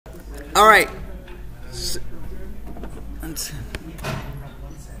All right.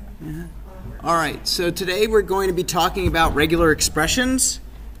 All right. So today we're going to be talking about regular expressions.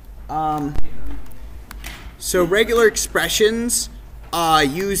 So regular expressions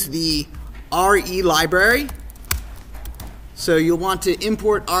use the RE library. So you'll want to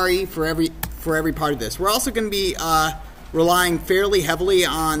import RE for every part of this. We're also going to be relying fairly heavily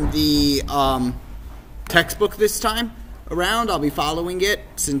on the textbook this time around. I'll be following it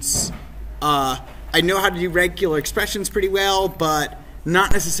since I know how to do regular expressions pretty well, but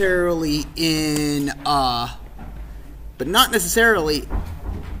not necessarily in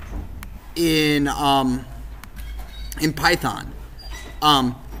Python.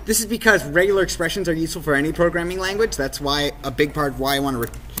 This is because regular expressions are useful for any programming language. That's why a big part of why I want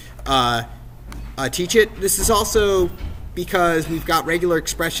to teach it. This is also because we've got regular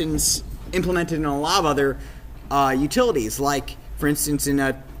expressions implemented in a lot of other utilities. Like, for instance,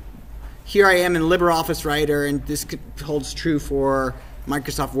 here I am in LibreOffice Writer, and this holds true for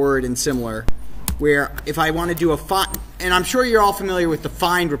Microsoft Word and similar, where if I want to do and I'm sure you're all familiar with the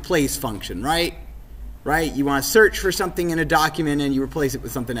find replace function, right? Right? You want to search for something in a document and you replace it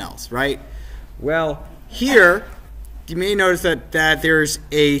with something else, right? Well, here you may notice that there's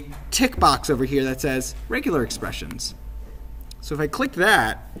a tick box over here that says regular expressions. So if I click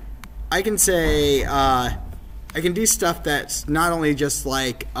that, I can say I can do stuff that's not only just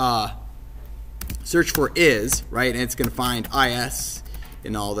like search for is, right, and it's going to find is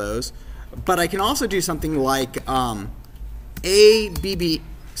in all those, but I can also do something like ABB.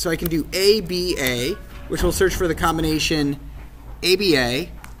 So I can do ABA, which will search for the combination ABA,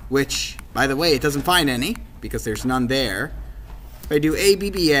 which, by the way, it doesn't find any because there's none there. If I do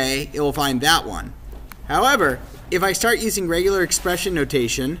ABBA, it will find that one. However, if I start using regular expression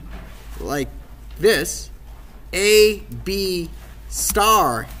notation like this, AB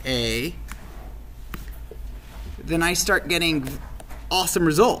star A, then I start getting awesome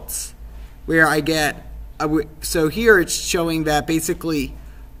results where I get, so here it's showing that basically,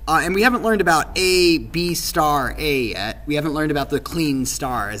 and we haven't learned about A, B star A yet. We haven't learned about the clean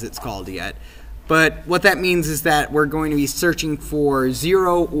star as it's called yet. But what that means is that we're going to be searching for at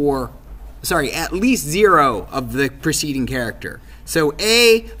least zero of the preceding character. So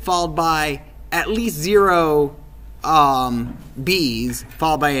A followed by at least zero B's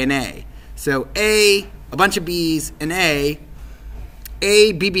followed by an A. So a bunch of B's, an A,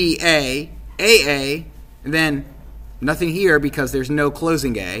 BBA, AA, and then nothing here because there's no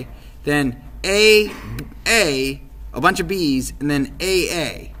closing A. Then a bunch of B's, and then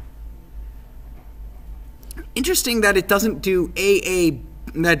AA. Interesting that it doesn't do AA,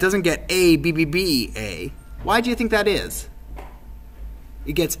 that it doesn't get ABBA. Why do you think that is?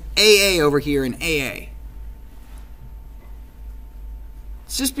 It gets AA over here and AA.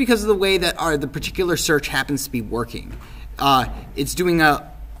 It's just because of the way that the particular search happens to be working. It's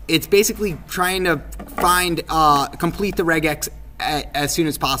basically trying to find complete the regex as soon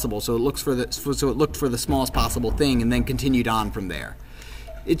as possible. So it looked for the smallest possible thing and then continued on from there.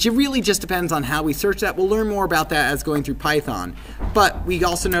 It really just depends on how we search that. We'll learn more about that as going through Python. But we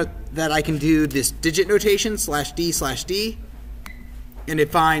also know that I can do this digit notation /D/D, and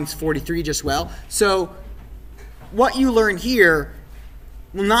it finds 43 just well. So what you learn here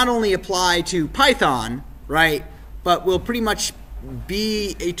will not only apply to Python, right, but will pretty much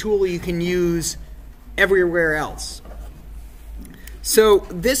be a tool you can use everywhere else. So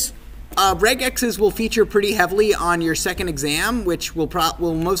this regexes will feature pretty heavily on your second exam, which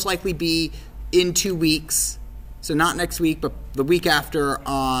will most likely be in 2 weeks. So not next week, but the week after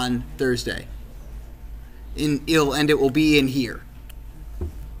on Thursday. And it will be in here.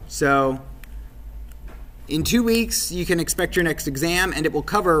 So in 2 weeks, you can expect your next exam, and it will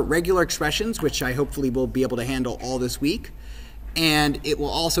cover regular expressions, which I hopefully will be able to handle all this week. And it will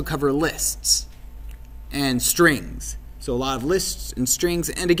also cover lists and strings. So a lot of lists and strings,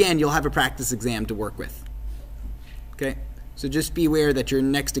 and again, you'll have a practice exam to work with. Okay? So just be aware that your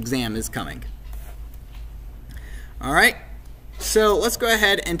next exam is coming. All right? So let's go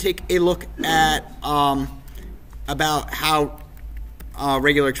ahead and take a look at about how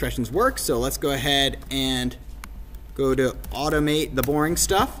regular expressions work. So let's go ahead and go to automate the boring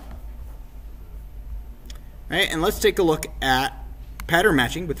stuff. All right? And let's take a look at pattern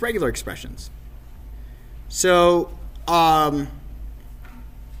matching with regular expressions. So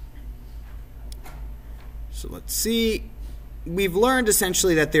let's see. We've learned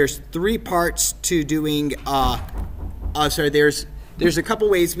essentially that there's 3 parts to doing. There's a couple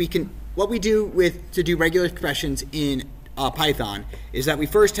ways we can. What we do to do regular expressions in Python is that we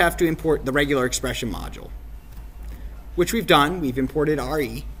first have to import the regular expression module, which we've done. We've imported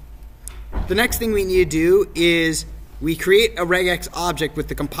RE. the next thing we need to do is we create a regex object with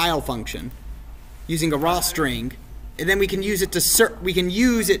the compile function using a raw string, and then we can use it to search.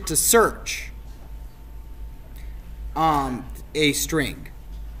 A string.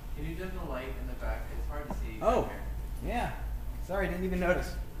 Can you dim the light in the back? It's hard to see. Oh, yeah. Sorry, I didn't even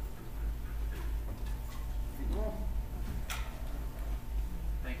notice.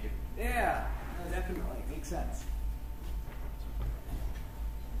 Thank you. Yeah, definitely makes sense.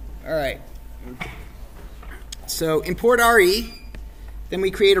 All right. So import RE, then we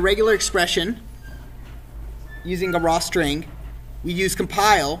create a regular expression using a raw string. We use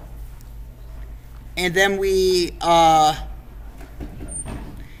compile, and then we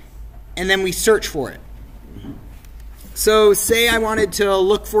search for it. So say I wanted to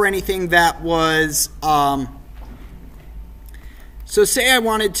look for anything that was say I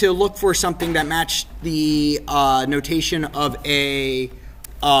wanted to look for something that matched the notation of an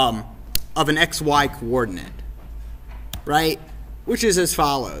XY coordinate, right? Which is as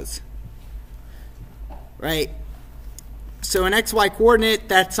follows, right? So an XY coordinate,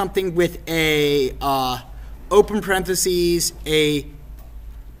 that's something with a open parentheses, a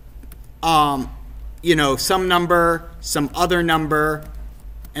some number, some other number,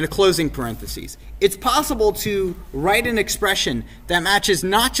 and a closing parentheses. It's possible to write an expression that matches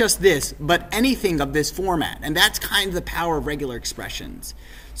not just this, but anything of this format. And that's kind of the power of regular expressions.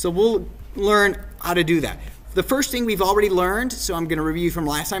 So we'll learn how to do that. The first thing we've already learned, so I'm going to review from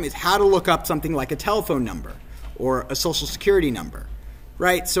last time, is how to look up something like a telephone number or a social security number,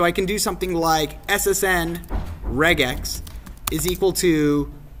 right? So I can do something like SSN regex is equal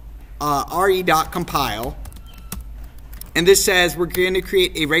to re.compile, and this says we're going to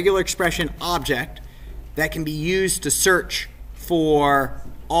create a regular expression object that can be used to search for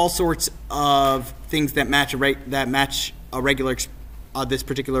all sorts of things that match a regular this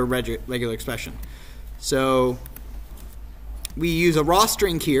particular regular expression. So we use a raw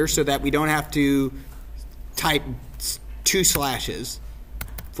string here so that we don't have to type 2 slashes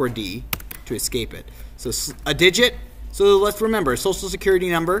for D to escape it. So a digit. So let's remember, a social security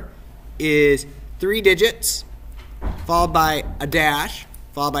number is 3 digits, followed by a dash,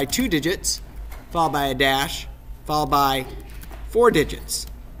 followed by 2 digits, followed by a dash, followed by 4 digits.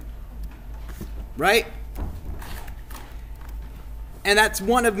 Right? And that's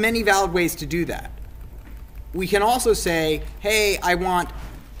one of many valid ways to do that. We can also say, hey, I want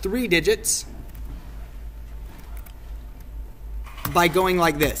 3 digits by going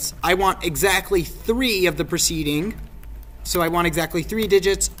like this. I want exactly 3 of the preceding. So I want exactly 3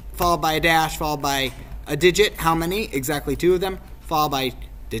 digits, followed by a dash, followed by a digit. How many? Exactly 2 of them, followed by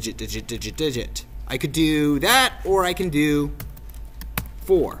digit, digit, digit, digit. I could do that, or I can do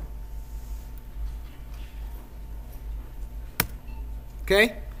 4.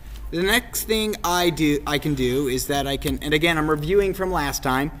 Okay? The next thing I can do is that I can, and again, I'm reviewing from last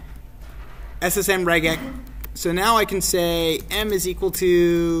time, SSN regex. So now I can say M is equal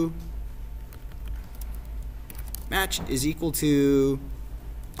to match is equal to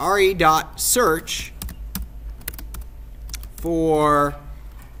re.search for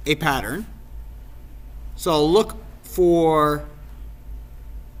a pattern. So I'll look for,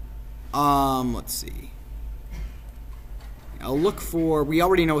 let's see. I'll look for, we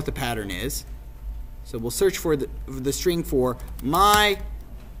already know what the pattern is. So we'll search for the string for my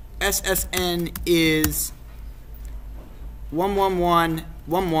SSN is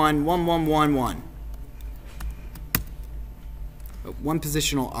 111111111. One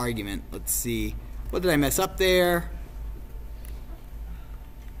positional argument. Let's see. What did I mess up there?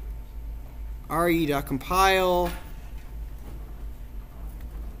 re.compile.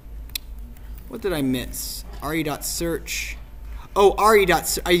 What did I miss? re.search. Oh, I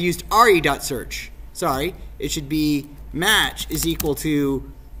used re.search. Sorry. It should be match is equal to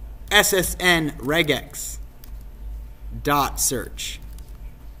SSN regex dot search.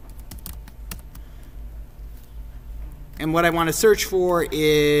 And what I want to search for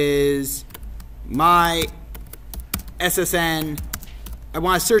is my SSN. I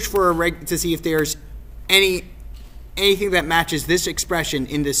want to search for to see if there's anything that matches this expression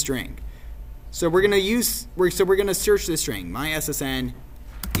in this string. So we're going to search this string. My SSN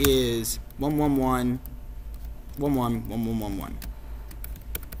is 111111111.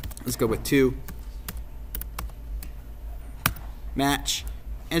 Let's go with 2. Match.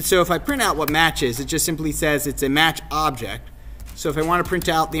 And so if I print out what match is, it just simply says it's a match object. So if I want to print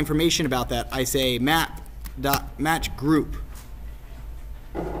out the information about that, I say map.match group,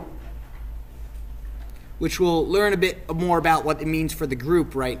 which we'll learn a bit more about what it means for the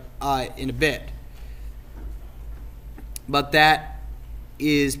group in a bit. But that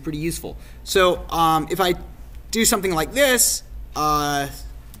is pretty useful. So if I do something like this,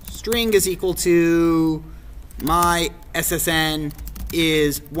 string is equal to my SSN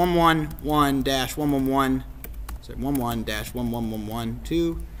is 111-111, sorry,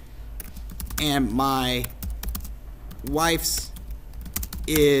 11-11112, and my wife's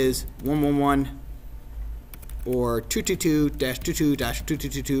is 111 or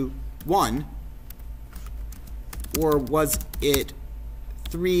 222-22-22221, or was it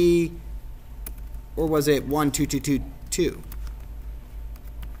 3, or was it 12222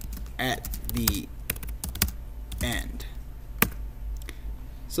 at the end?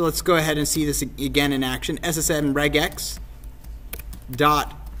 So let's go ahead and see this again in action. SSN regex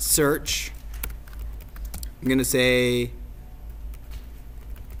dot search. I'm going to say,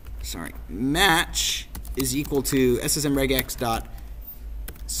 sorry, match is equal to SSN regex dot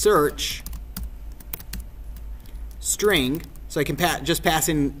search string. So I can just pass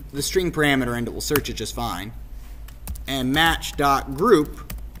in the string parameter and it will search it just fine. And match dot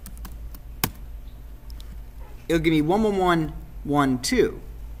group, it'll give me 11112.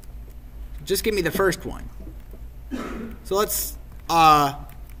 Just give me the first one. So let's let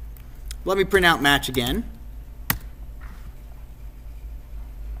me print out match again.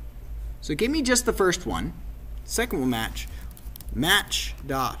 So give me just the first one. Second one match. Match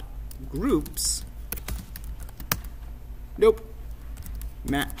dot groups. Nope.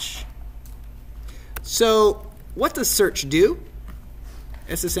 Match. So what does search do?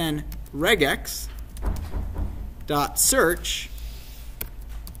 SSN regex dot search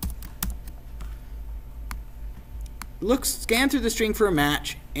scan through the string for a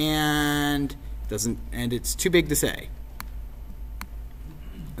match and it's too big to say.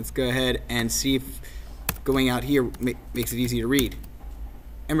 Let's go ahead and see if going out here makes it easy to read.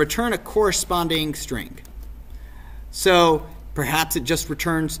 And return a corresponding string. So perhaps it just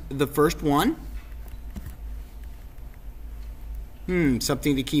returns the first one.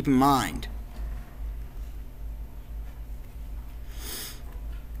 Something to keep in mind.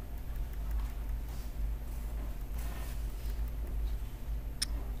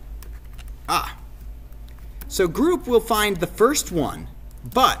 So group will find the first one,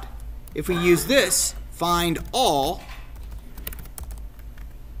 but if we use this, find all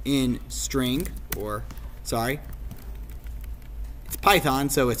in string, or, sorry, it's Python,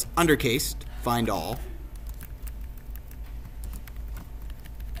 so it's undercased, find all.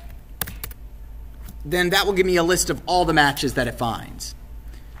 Then that will give me a list of all the matches that it finds.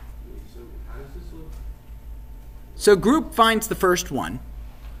 So how does this look? So group finds the first one.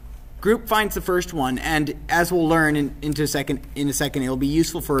 Group finds the first one, and as we'll learn in a second, it'll be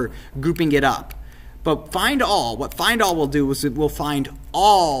useful for grouping it up. But find all, what find all will do is it will find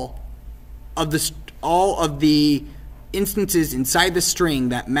all of the instances inside the string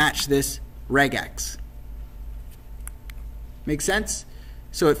that match this regex. Make sense?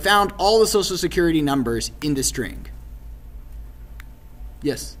 So it found all the social security numbers in the string.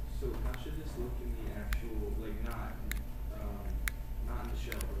 Yes? So how should this look in the actual, like not in the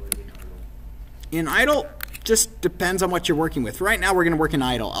shell, but like in idle? In idle, just depends on what you're working with. Right now we're going to work in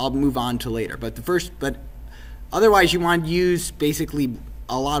idle. I'll move on to later. But otherwise you want to use basically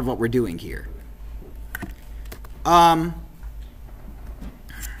a lot of what we're doing here. All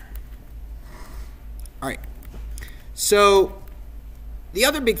right. So the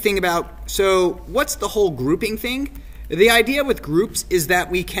other big thing what's the whole grouping thing? The idea with groups is that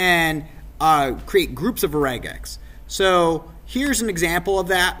we can create groups of a regex. So here's an example of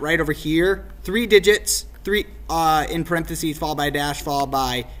that right over here. 3 digits, in parentheses, followed by a dash, followed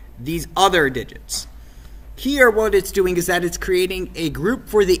by these other digits. Here what it's doing is that it's creating a group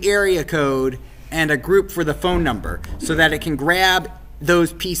for the area code and a group for the phone number so that it can grab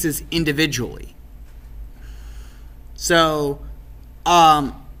those pieces individually. So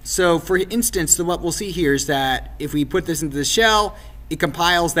for instance, what we'll see here is that if we put this into the shell, it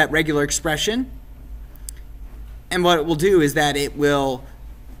compiles that regular expression. And what it will do is that it will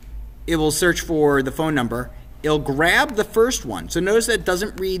search for the phone number. It'll grab the first one. So notice that it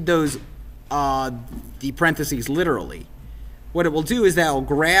doesn't read those the parentheses literally. What it will do is that it will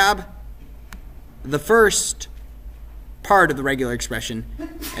grab the first part of the regular expression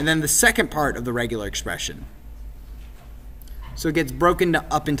and then the second part of the regular expression. So it gets broken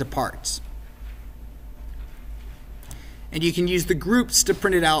up into parts. And you can use the groups to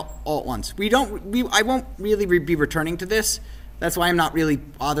print it out all at once. I won't really be returning to this. That's why I'm not really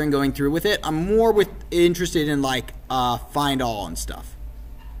bothering going through with it. I'm more interested in like find all and stuff.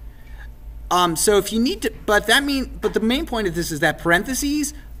 So if you need to, but the main point of this is that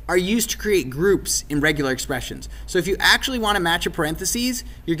parentheses are used to create groups in regular expressions. So if you actually want to match a parentheses,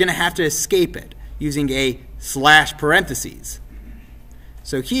 you're going to have to escape it using a slash parentheses.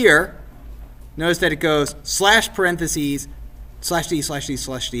 So here, notice that it goes slash parentheses, slash D, slash D,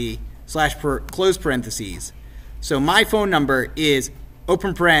 slash D, slash close parentheses. So my phone number is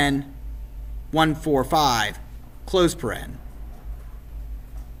open paren 145, close paren.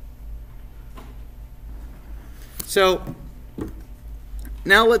 So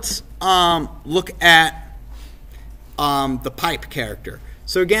now let's look at the pipe character.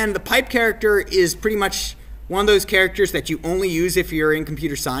 So again, the pipe character is pretty much one of those characters that you only use if you're in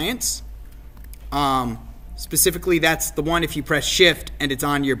computer science. Specifically, that's the one if you press shift and it's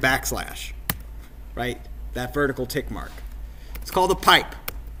on your backslash, right? That vertical tick mark. It's called a pipe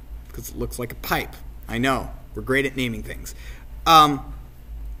because it looks like a pipe. I know, we're great at naming things. Now,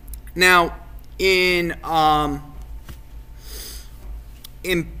 in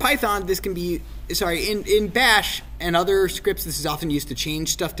Python, this can be, in Bash and other scripts, this is often used to change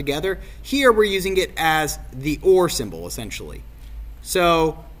stuff together. Here, we're using it as the OR symbol, essentially.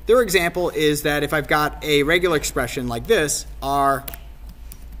 So their example is that if I've got a regular expression like this, R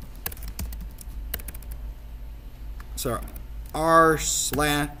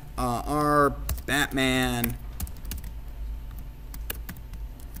Batman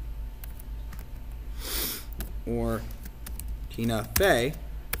or Tina Fey.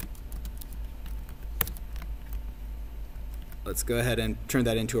 Let's go ahead and turn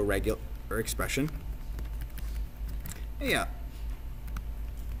that into a regular expression. Yeah.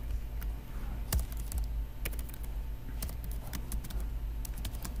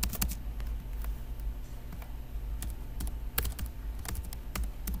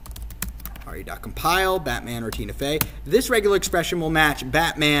 re.compile, Batman or Tina Fey. This regular expression will match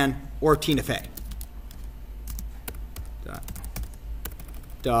Batman or Tina Fey.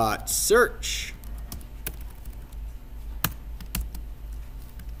 Dot search.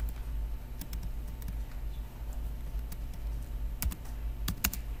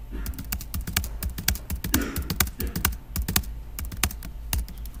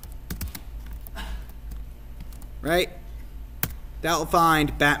 Right? That will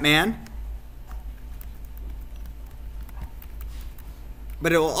find Batman.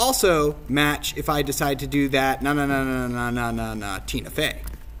 But it will also match if I decide to do that, Tina Fey.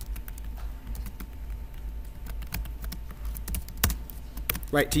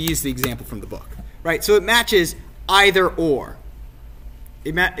 Right, to use the example from the book. Right, so it matches either or.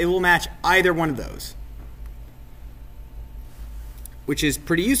 It will match either one of those, which is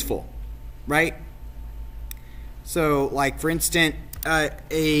pretty useful, right? So, like, for instance,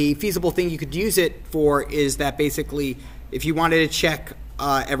 a feasible thing you could use it for is that basically if you wanted to check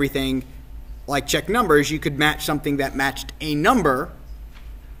everything, like check numbers, you could match something that matched a number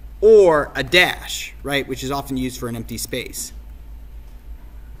or a dash, right, which is often used for an empty space.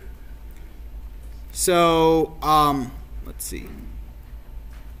 So, let's see.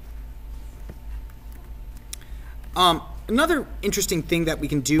 Another interesting thing that we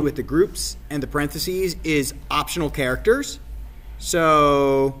can do with the groups and the parentheses is optional characters.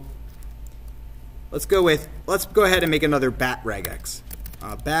 So let's go ahead and make another bat regex.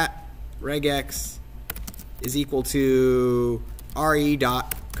 Bat regex is equal to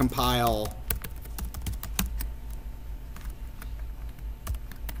re.compile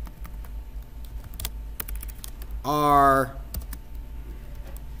r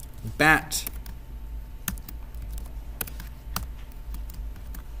bat.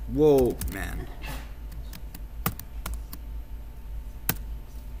 Whoa, man.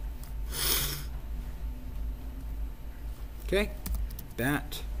 Okay,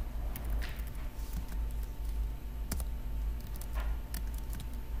 bat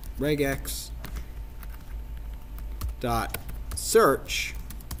regex dot search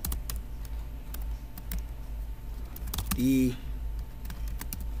the,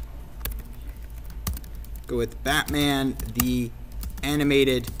 go with Batman the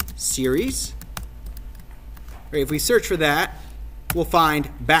animated series. Right, if we search for that, we'll find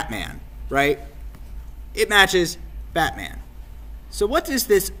Batman, right? It matches Batman. So what does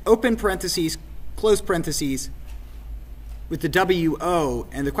this open parentheses, close parentheses with the WO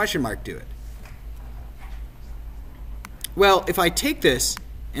and the question mark do it? Well, if I take this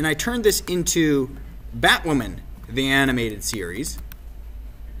and I turn this into Batwoman, the animated series,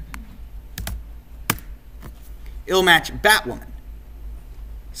 it'll match Batwoman.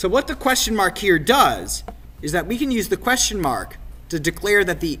 So what the question mark here does is that we can use the question mark to declare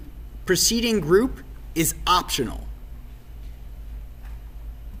that the preceding group is optional.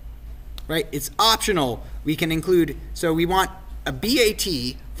 Right? It's optional. We can include, so we want a BAT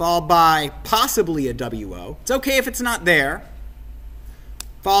followed by possibly a WO. It's okay if it's not there.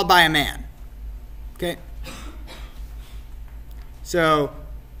 Followed by a man. Okay? So,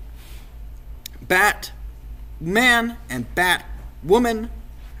 bat man and bat woman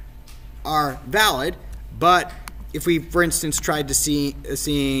are valid, but if we, for instance, tried to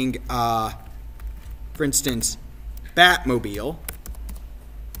seeing, for instance, Batmobile,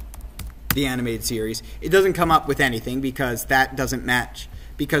 the animated series, it doesn't come up with anything because that doesn't match,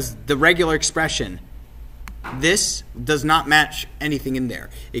 because the regular expression, this does not match anything in there.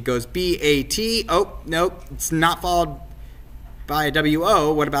 It goes B-A-T, oh, nope, it's not followed by a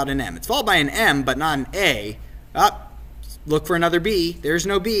W-O, what about an M? It's followed by an M, but not an A. Look for another B, there's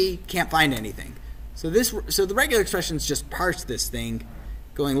no B, can't find anything. So the regular expressions just parse this thing,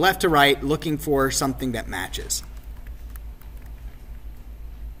 going left to right, looking for something that matches.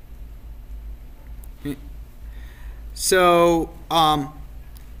 So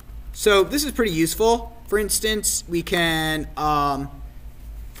this is pretty useful. For instance, we can,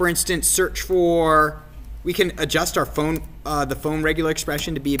 search for. We can adjust our phone, the phone regular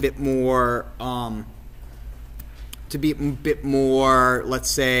expression to be a bit more, let's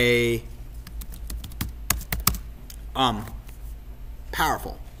say,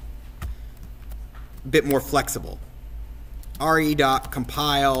 powerful, a bit more flexible.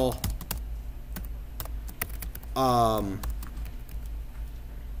 re.compile.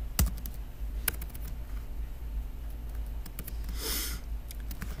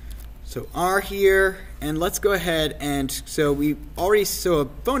 So R here, and let's go ahead and so a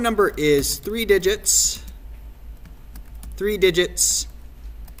phone number is 3 digits,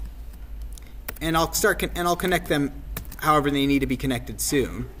 and I'll connect them however they need to be connected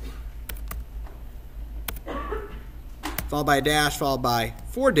soon. Followed by a dash, followed by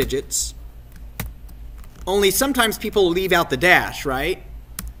 4 digits. Only sometimes people leave out the dash, right?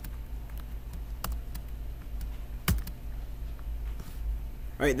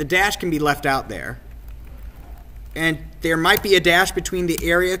 Right, the dash can be left out there. And there might be a dash between the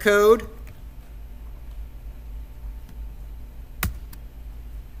area code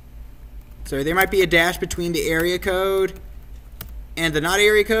so there might be a dash between the area code and the not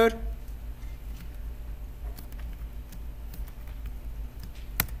area code.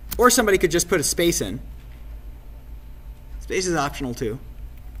 Or somebody could just put a space in. Space is optional too.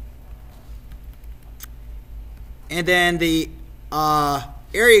 And then the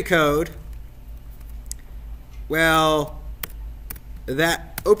area code, well,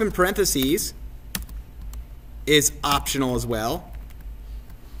 that open parentheses is optional as well.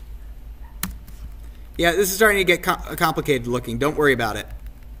 Yeah, this is starting to get complicated looking. Don't worry about it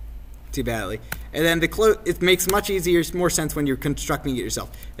too badly. And then it makes much easier, more sense when you're constructing it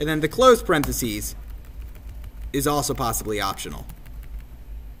yourself. And then the closed parentheses is also possibly optional.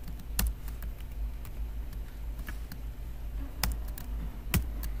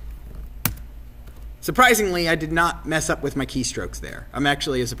 Surprisingly, I did not mess up with my keystrokes there. I'm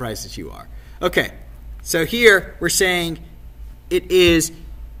actually as surprised as you are. Okay, so here we're saying it is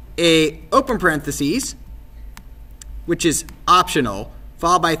a open parentheses, which is optional,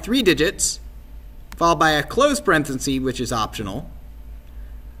 followed by 3 digits, followed by a closed parenthesis, which is optional,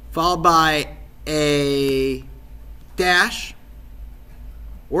 followed by a dash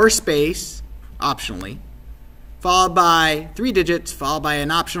or space, optionally, followed by 3 digits, followed by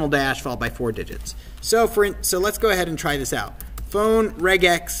an optional dash, followed by 4 digits. So let's go ahead and try this out. Phone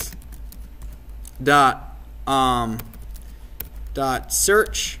regex dot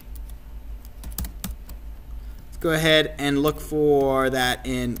search. Let's go ahead and look for that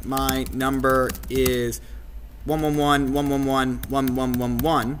in my number is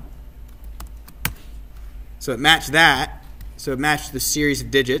 111-111-1111. So it matched that. So it matched the series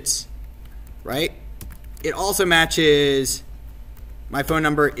of digits, right? It also matches my phone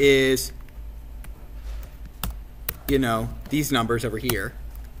number is, you know, these numbers over here.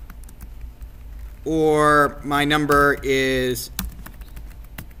 Or my number is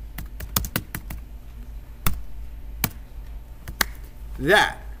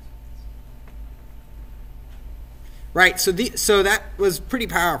that. Right, so that was pretty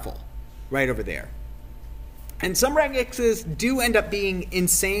powerful right over there. And some regexes do end up being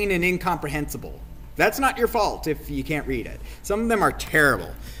insane and incomprehensible. That's not your fault if you can't read it. Some of them are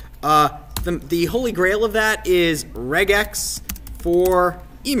terrible. The holy grail of that is regex for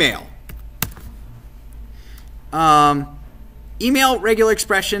email. Email regular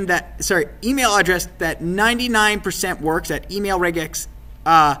expression that, email address that 99% works at email regex,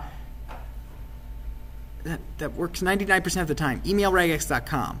 that works 99% of the time,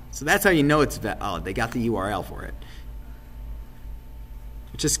 emailregex.com. So that's how you know it's, they got the URL for it.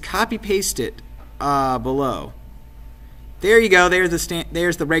 just copy paste it below. There you go.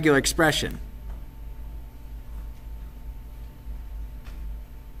 There's the regular expression.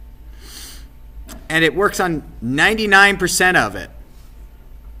 And it works on 99% of it.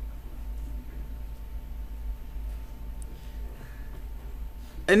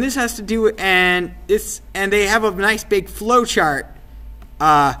 And this has to do, and they have a nice big flow chart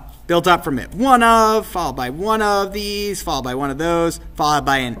built up from it. One of, followed by one of these, followed by one of those, followed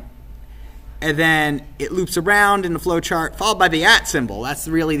by and then it loops around in the flow chart, followed by the @ symbol. That's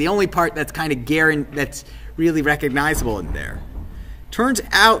really the only part that's kind of that's really recognizable in there. Turns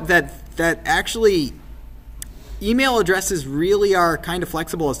out that actually email addresses really are kind of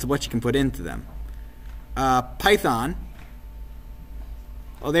flexible as to what you can put into them. Python.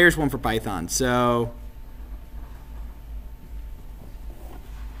 Oh, there's one for Python. So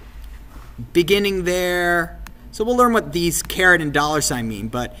beginning there. So we'll learn what these caret and $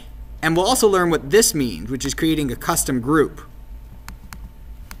 mean, and we'll also learn what this means, which is creating a custom group.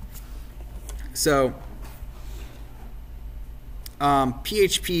 So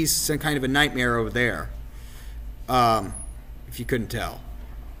PHP's some kind of a nightmare over there, if you couldn't tell.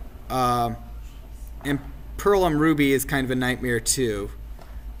 And Perl and Ruby is kind of a nightmare too.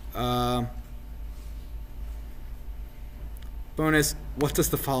 Bonus, what does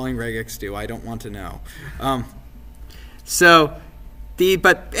the following regex do? I don't want to know.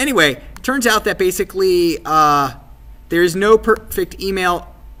 But anyway, turns out that basically there is no perfect email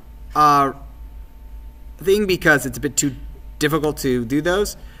thing because it's a bit too difficult to do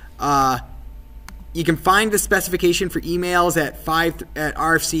those. You can find the specification for emails at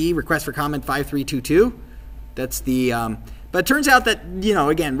RFC, request for comment 5322. That's the but it turns out that,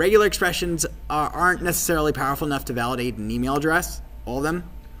 again, regular expressions aren't necessarily powerful enough to validate an email address, all of them.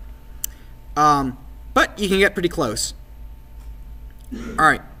 But you can get pretty close. All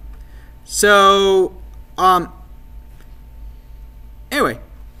right. So, anyway.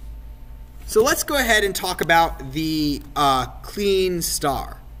 So let's go ahead and talk about the clean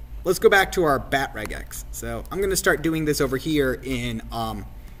star. Let's go back to our bat regex. So I'm going to start doing this over here in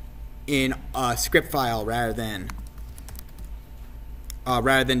a script file rather than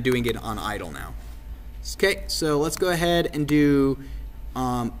doing it on idle now. Okay, so let's go ahead and do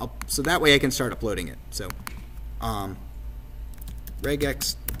so that way I can start uploading it. So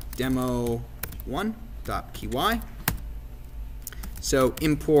regex demo 1.py. So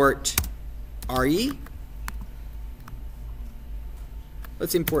import re.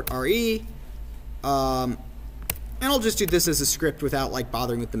 Let's import re. And I'll just do this as a script without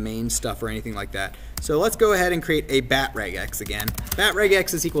bothering with the main stuff or anything like that. So let's go ahead and create a bat regex again. Bat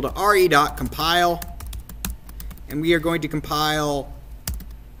regex is equal to re.compile. And we are going to compile,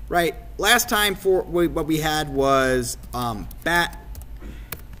 right, last time for what we had was bat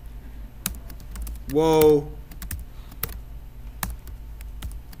whoa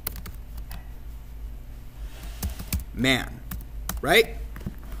man, right?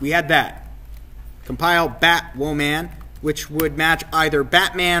 We had that. Compile bat whoa man, which would match either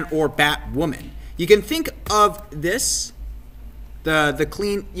Batman or Batwoman. You can think of this,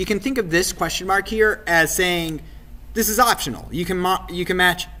 you can think of this question mark here as saying this is optional. You can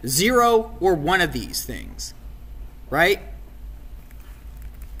match 0 or 1 of these things, right?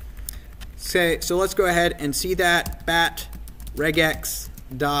 So let's go ahead and see that bat regex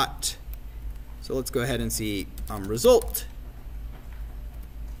dot. So let's go ahead and see result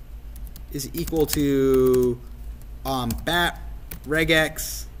is equal to bat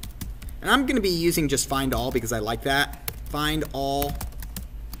regex, and I'm going to be using just find all because I like that. Find all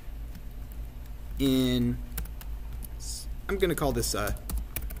in, I'm going to call this a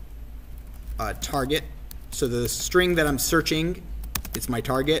target. So the string that I'm searching, it's my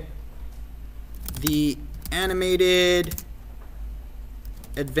target. The animated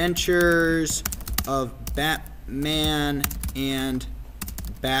adventures of Batman and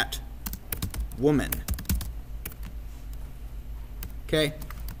Batwoman. Okay.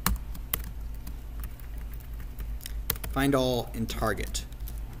 Find all in target.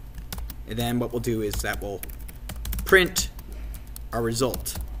 And then what we'll do is that we'll print our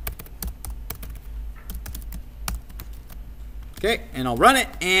result. Okay, and I'll run it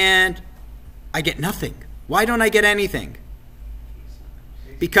and I get nothing. Why don't I get anything?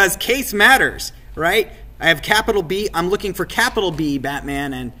 Because case matters, right? I have capital B. I'm looking for capital B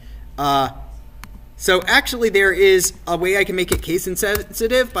Batman, and so actually there is a way I can make it case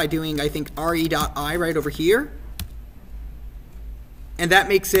insensitive by doing, I think, re.I right over here. And that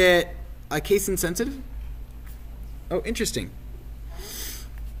makes it a case insensitive. Oh, interesting.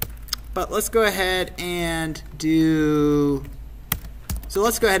 But let's go ahead and do So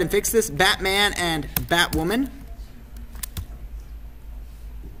let's go ahead and fix this. Batman and Batwoman.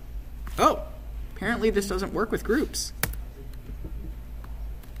 Oh, apparently this doesn't work with groups.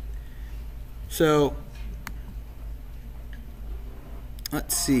 So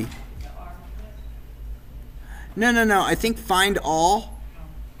let's see. No. I think find all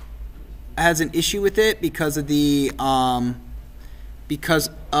has an issue with it because of the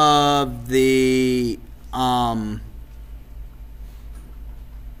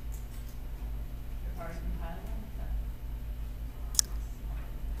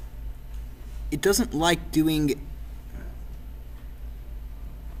it doesn't like doing.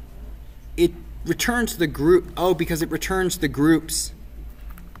 It returns the group. Oh, because it returns the groups.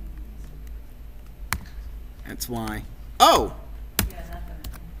 That's why. Oh!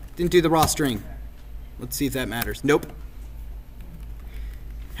 Didn't do the raw string. Let's see if that matters. Nope.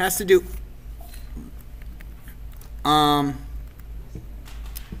 Has to do.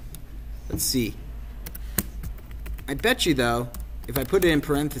 Let's see. I bet you, though, if I put it in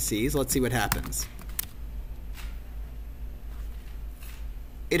parentheses, let's see what happens.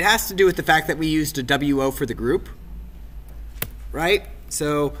 It has to do with the fact that we used a WO for the group, right?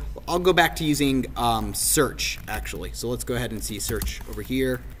 So I'll go back to using search, actually. So let's go ahead and see search over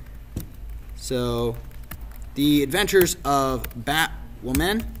here. So the adventures of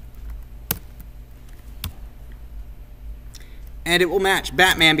Batwoman. And it will match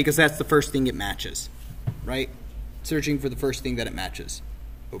Batman because that's the first thing it matches, right? Searching for the first thing that it matches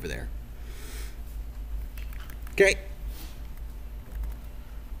over there. Okay.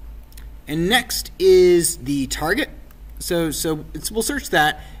 And next is the target. So we'll search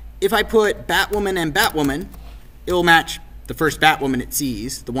that. If I put Batwoman and Batwoman, it will match the first Batwoman it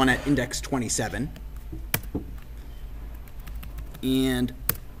sees, the one at index 27. And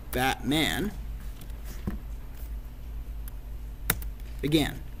Batman.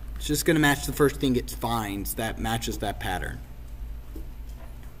 Again, it's just going to match the first thing it finds that matches that pattern.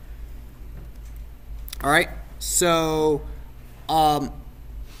 All right, so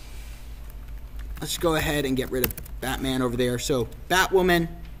let's go ahead and get rid of Batman over there. So Batwoman,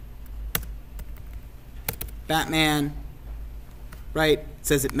 Batman, right? It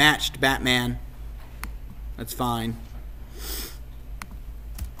says it matched Batman. That's fine.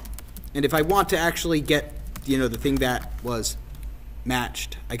 And if I want to actually get, the thing that was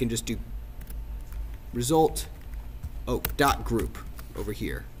matched, I can just do result, dot group over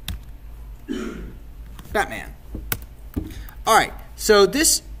here. Batman. All right, so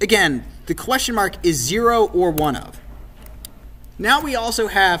this, again, the question mark is 0 or 1 of. Now we also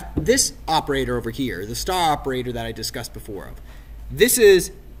have this operator over here, the star operator that I discussed before of. This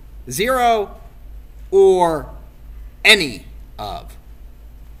is 0 or any of.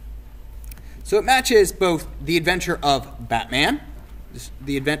 So it matches both the adventure of Batman,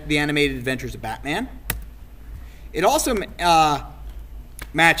 the animated adventures of Batman. It also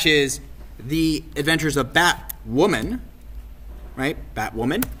matches the adventures of Batwoman, right?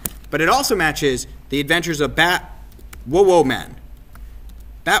 Batwoman. But it also matches the adventures of Batwoman.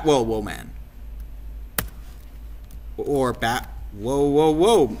 Batwoman. Or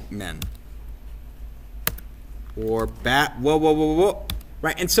Batwoman. Or Batwowowowo.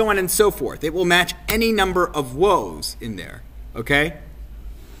 Right, and so on and so forth. It will match any number of woes in there, okay?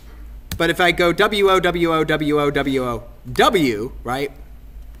 But if I go WO, WO, WO, WO, W, right,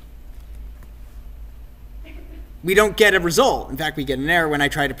 we don't get a result. In fact, we get an error when I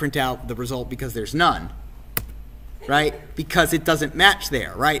try to print out the result because there's none, right? Because it doesn't match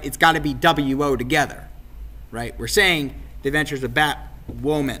there, right? It's got to be WO together, right? We're saying the adventures of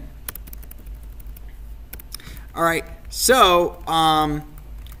Batwoman. All right, so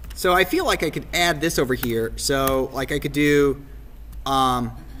I feel like I could add this over here. So like I could do,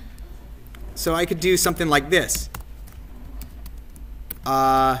 something like this. So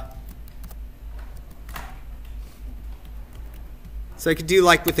I could do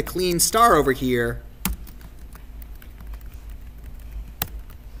like with a clean star over here,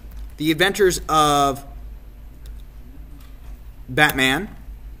 the adventures of Batman,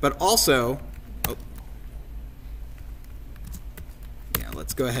 but also,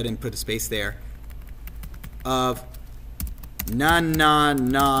 let's go ahead and put a space there, of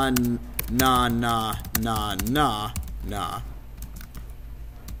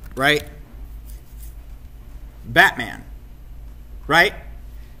right? Batman, right?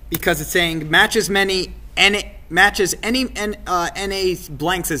 Because it's saying matches many, and it matches any NA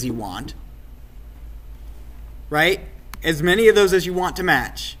blanks as you want, right? As many of those as you want to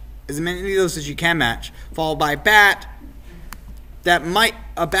match, as many of those as you can match, followed by Bat, that might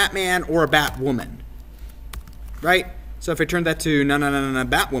a Batman or a Batwoman, right? So if I turn that to na na na na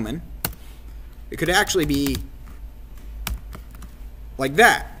Batwoman, it could actually be like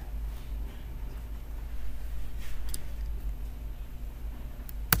that.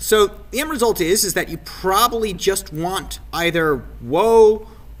 So the end result is that you probably just want either whoa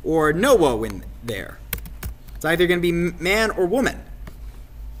or no whoa in there. It's either going to be man or woman.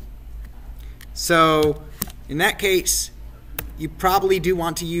 So in that case, you probably do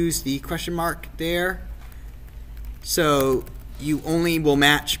want to use the question mark there. So you only will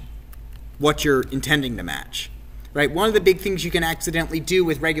match what you're intending to match. Right? One of the big things you can accidentally do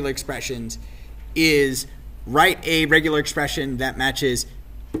with regular expressions is write a regular expression that matches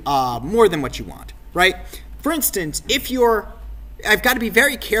more than what you want, right? For instance, I've got to be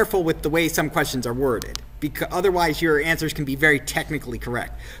very careful with the way some questions are worded, because otherwise your answers can be very technically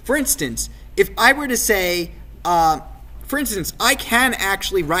correct. For instance, if I were to say, I can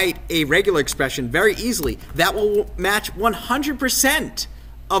actually write a regular expression very easily that will match 100%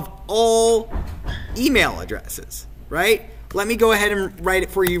 of all email addresses, right? Let me go ahead and write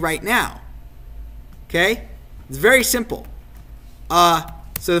it for you right now. Okay? It's very simple.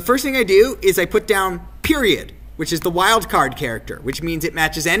 So the first thing I do is I put down period, which is the wildcard character, which means it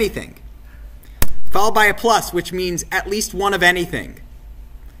matches anything. Followed by a plus, which means at least one of anything.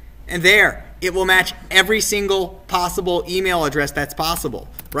 And there, it will match every single possible email address that's possible,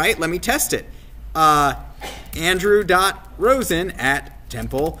 right? Let me test it.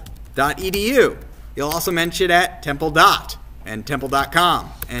 Andrew.rosen@temple.edu. You'll also mention it at temple. And temple.com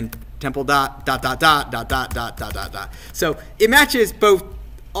and temple. So it matches both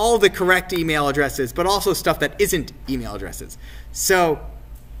all the correct email addresses, but also stuff that isn't email addresses. So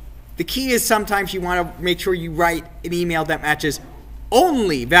the key is sometimes you want to make sure you write an email that matches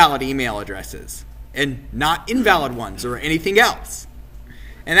only valid email addresses and not invalid ones or anything else.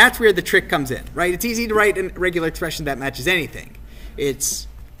 And that's where the trick comes in, right? It's easy to write a regular expression that matches anything. It's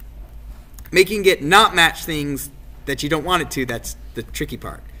making it not match things that you don't want it to that's the tricky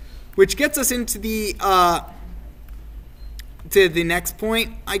part. Which gets us into the to the next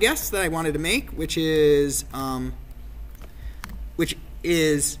point, I guess, that I wanted to make, which is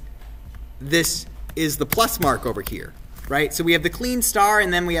this is the plus mark over here, right? So we have the clean star,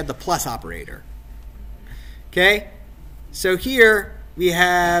 and then we have the plus operator. Okay, so here we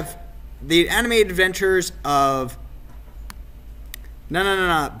have the animated adventures of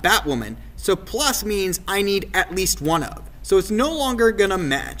Batwoman. So plus means I need at least one of. So it's no longer going to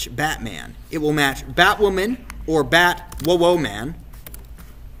match Batman. It will match Batwoman or Bat-Whoa-Whoa-Man.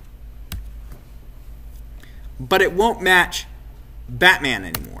 But it won't match Batman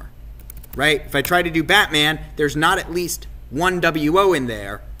anymore, right? If I try to do Batman, there's not at least one W-O in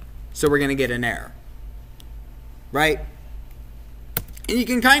there, so we're going to get an error, right? And you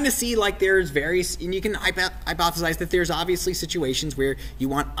can kind of see like there's various, and you can hypothesize that there's obviously situations where you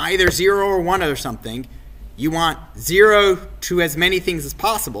want either 0 or 1 or something. You want 0 to as many things as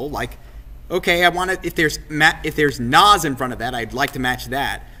possible. Like, okay, I want to, if there's Nas in front of that, I'd like to match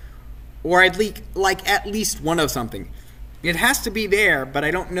that. Or I'd like at least one of something. It has to be there, but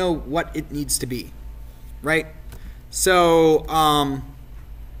I don't know what it needs to be, right? So,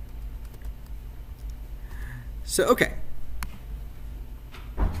 okay.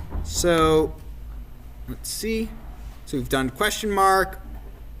 So, let's see. So we've done question mark.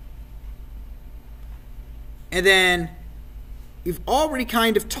 And then we've already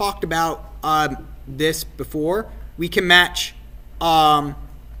kind of talked about this before. We can match a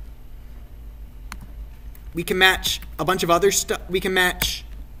bunch of other stuff. We can match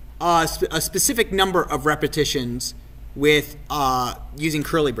a specific number of repetitions with using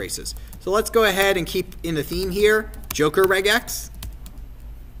curly braces. So let's go ahead and keep in the theme here. Joker regex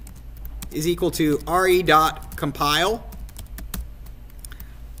is equal to re.compile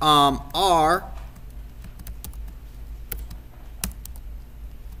r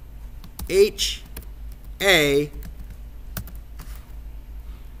h a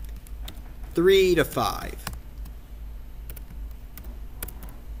 3 to 5.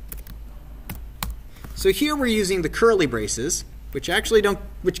 So here we're using the curly braces, which actually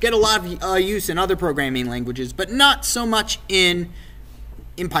get a lot of use in other programming languages, but not so much in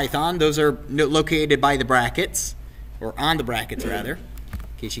Python. Those are located by the brackets, or on the brackets rather, in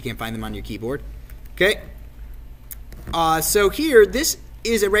case you can't find them on your keyboard. Okay. So here, this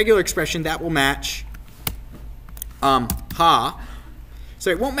is a regular expression that will match ha.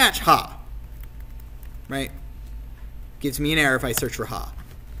 So it won't match ha, right? Gives me an error if I search for ha.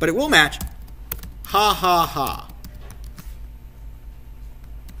 But it will match ha ha ha.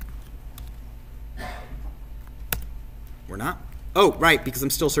 Or not. Oh, right, because I'm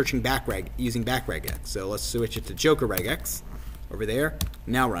still searching using back regex. So let's switch it to Joker regex over there.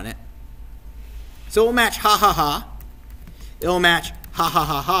 Now run it. So it will match ha ha ha. It will match ha ha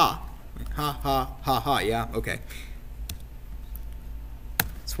ha ha. Ha ha ha ha. Yeah, okay.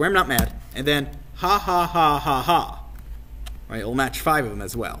 Swear I'm not mad. And then ha ha ha ha ha. Right, it will match 5 of them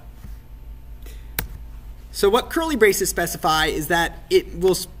as well. So what curly braces specify is that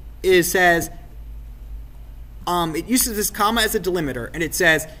it says it uses this comma as a delimiter, and it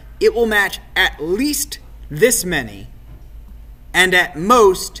says it will match at least this many and at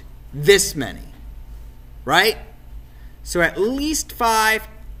most this many. Right? So at least 5,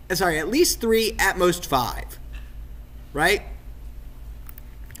 sorry, at least 3, at most 5. Right?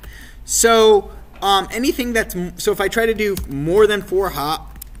 So anything that's, so if I try to do more than 5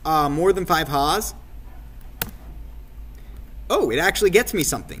 ha's, oh, it actually gets me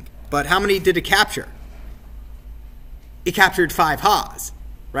something. But how many did it capture? It captured 5 ha's,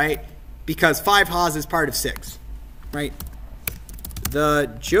 right? Because 5 ha's is part of 6, right?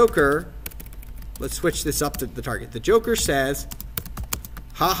 The Joker, let's switch this up to the target. The Joker says,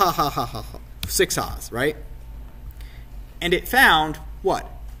 ha ha ha ha ha, 6 ha's, right? And it found, what?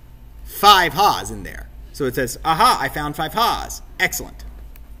 5 ha's in there. So it says, aha, I found 5 ha's. Excellent.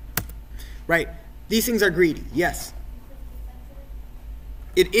 Right? These things are greedy, yes.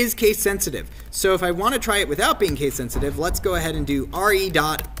 It is case sensitive. So if I want to try it without being case sensitive, let's go ahead and do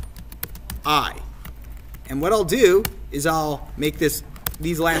re.I. And what I'll do is I'll make these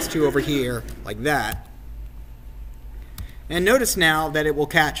last 2 over here like that. And notice now that it will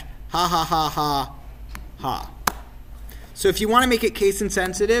catch ha ha ha ha ha. So if you want to make it case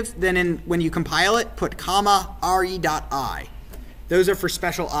insensitive, then when you compile it, put comma re.I. Those are for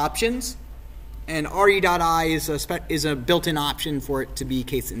special options. And re.I is a built-in option for it to be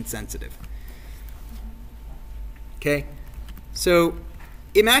case insensitive. Okay, so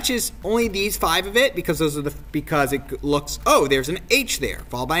it matches only these 5 of it because because it looks, oh, there's an H there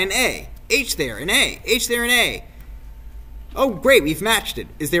followed by an A, H there, an A, H there, an A. Oh, great, we've matched it.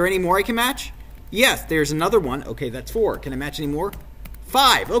 Is there any more I can match? Yes, there's another one. Okay, that's 4. Can I match any more?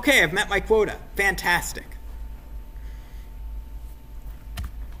 5. Okay, I've met my quota. Fantastic.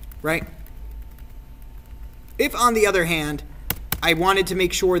 Right? If, on the other hand, I wanted to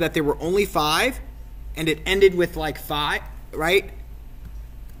make sure that there were only 5 and it ended with like 5, right?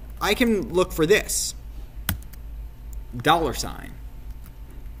 I can look for this $,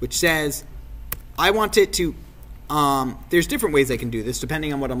 which says I want it to, there's different ways I can do this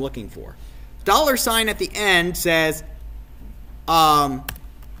depending on what I'm looking for. $, at the end says that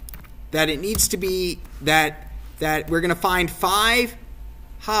it needs to be that we're going to find 5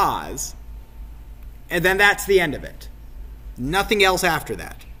 ha's. And then that's the end of it. Nothing else after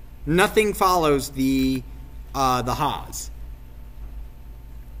that. Nothing follows the ha's.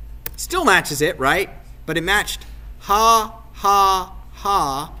 Still matches it, right? But it matched ha, ha,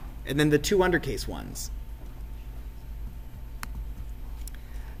 ha, and then the 2 undercase ones.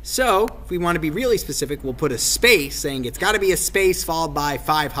 So, if we want to be really specific, we'll put a space saying it's got to be a space followed by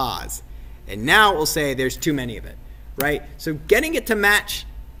 5 ha's. And now it will say there's too many of it, right? So getting it to match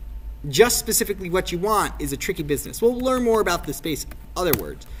just specifically what you want is a tricky business. We'll learn more about the space other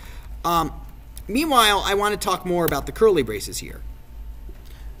words. Meanwhile, I want to talk more about the curly braces here.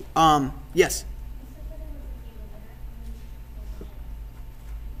 Yes?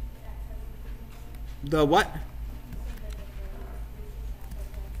 The what?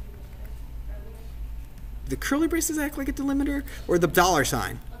 The curly braces act like a delimiter? Or the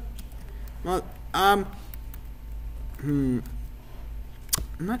 $? Well, I'm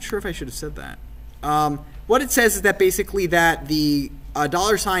not sure if I should have said that. What it says is that basically that the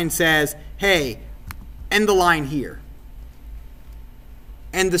 $sign says, hey, end the line here.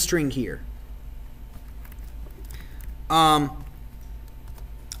 End the string here. What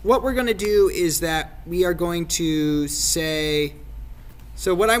we're going to do is that we are going to say,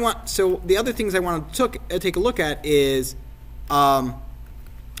 so what I want, so the other things I want to take a look at is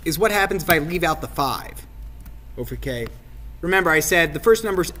what happens if I leave out the 5 over K. Remember, I said the first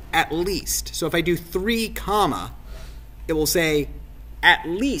number is at least. So if I do 3 comma, it will say at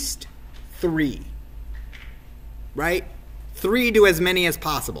least 3. Right? 3 to as many as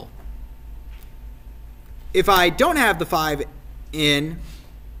possible. If I don't have the 5 in,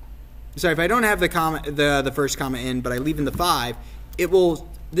 sorry, if I don't have the comma, the first comma in, but I leave in the 5, it will,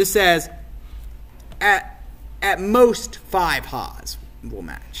 this says at most 5 ha's will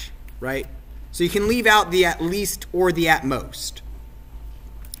match, right? So you can leave out the at least or the at most.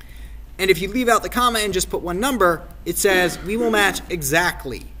 And if you leave out the comma and just put one number, it says we will match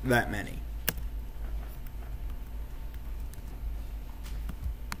exactly that many.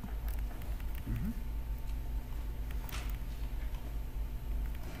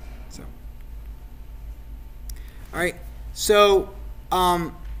 All right, so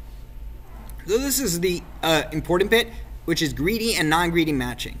so this is the important bit, which is greedy and non-greedy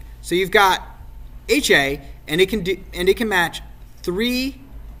matching. So you've got HA, and it can match 3,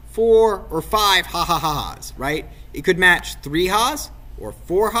 4, or 5 ha-ha-ha-has, right? It could match 3 ha's, or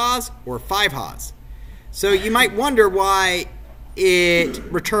 4 ha's, or 5 ha's. So you might wonder why it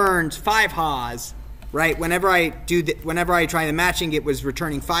returns 5 ha's, right? Whenever I try the matching, it was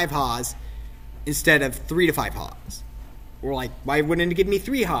returning 5 ha's instead of 3 to 5 ha's. Or like, why wouldn't it give me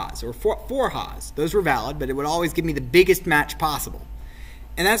 3 ha's or 4 ha's? Those were valid, but it would always give me the biggest match possible.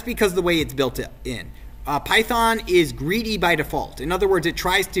 And that's because of the way it's built in. Python is greedy by default. In other words, it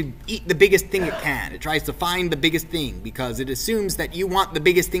tries to eat the biggest thing it can. It tries to find the biggest thing because it assumes that you want the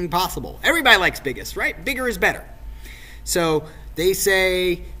biggest thing possible. Everybody likes biggest, right? Bigger is better. So they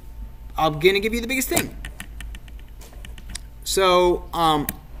say, I'm going to give you the biggest thing. So,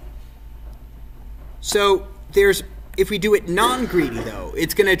 if we do it non-greedy though,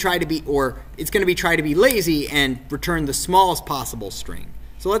 it's going to try to be lazy and return the smallest possible string.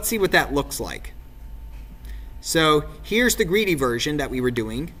 So let's see what that looks like. So here's the greedy version that we were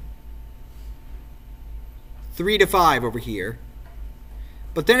doing. 3 to 5 over here.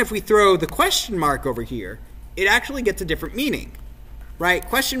 But then if we throw the question mark over here, it actually gets a different meaning. Right?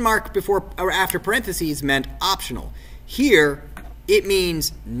 Question mark before or after parentheses meant optional. Here, it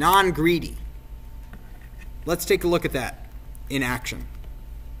means non-greedy. Let's take a look at that in action.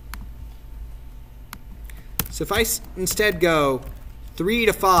 So if I instead go 3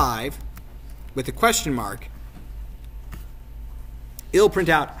 to 5 with a question mark, it'll print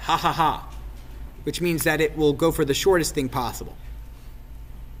out ha ha ha, which means that it will go for the shortest thing possible,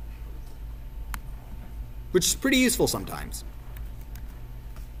 which is pretty useful sometimes.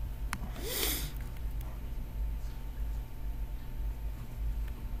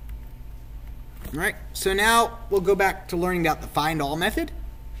 All right, so now we'll go back to learning about the find all method.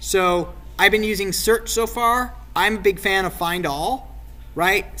 So I've been using search so far. I'm a big fan of find all,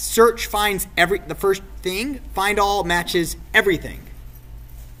 right? Search finds the first thing. Find all matches everything.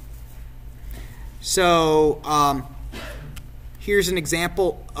 So here's an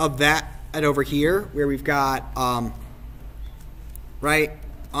example of that over here, where we've got right,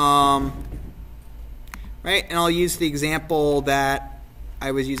 and I'll use the example that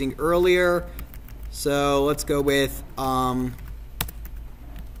I was using earlier. So let's go with SSN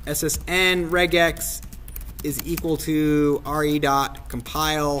regex is equal to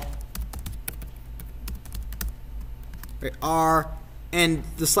re.compile R, and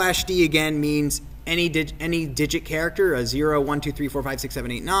the /d again means any digit character, a 0, 1, 2, 3, 4, 5, 6,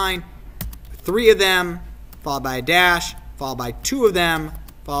 7, 8, 9, 3 of them, followed by a dash, followed by 2 of them,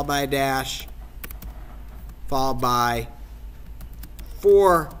 followed by a dash, followed by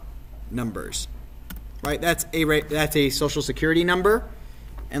 4 numbers. Right, that's a social security number,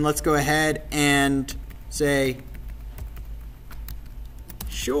 and let's go ahead and say,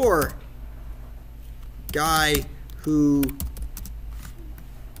 sure, guy who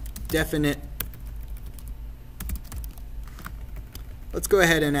definite. Let's go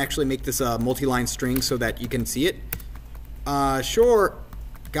ahead and actually make this a multi-line string so that you can see it. Sure,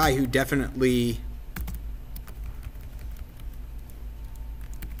 guy who definitely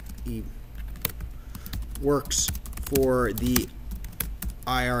works for the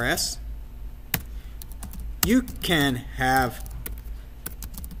IRS. You can have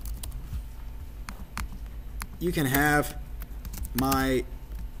my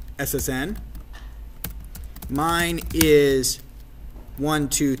SSN. Mine is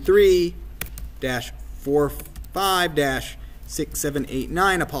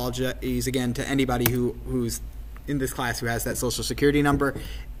 123-45-6789. Apologies again to anybody who's in this class who has that social security number.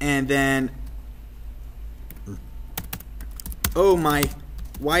 And then, oh, my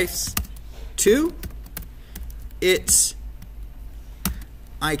wife's too. It's,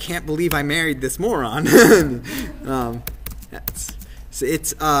 I can't believe I married this moron. So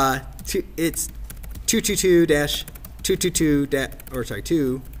it's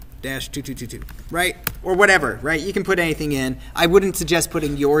 2-2-2-222-2-2222, right? Or whatever, right? You can put anything in. I wouldn't suggest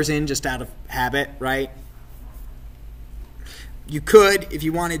putting yours in just out of habit, right? You could if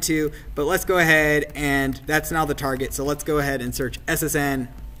you wanted to, but let's go ahead, and that's now the target. So let's go ahead and search SSN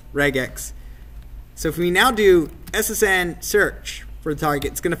regex. So if we now do SSN search for the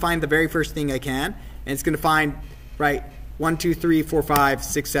target, it's going to find the very first thing I can, and it's going to find, right, 1, 2, 3, 4, 5,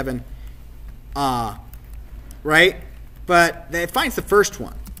 6, 7, right? But it finds the first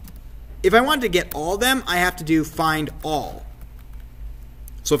one. If I wanted to get all of them, I have to do find all.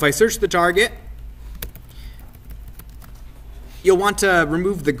 So if I search the target, you'll want to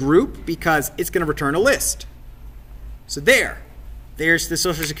remove the group because it's going to return a list. So there's the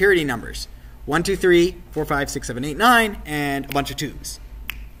social security numbers. 1, 2, 3, 4, 5, 6, 7, 8, 9, and a bunch of 2s.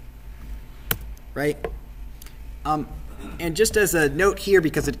 Right? And just as a note here,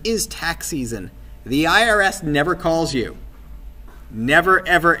 because it is tax season, the IRS never calls you. Never,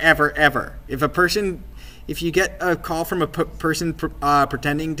 ever, ever, ever. If you get a call from a person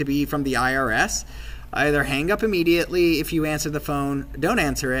pretending to be from the IRS, either hang up immediately if you answer the phone, don't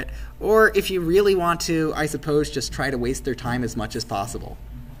answer it, or if you really want to, I suppose, just try to waste their time as much as possible.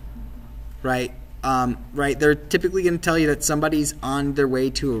 Right? Right? They're typically going to tell you that somebody's on their way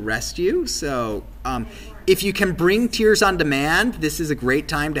to arrest you. So if you can bring tears on demand, this is a great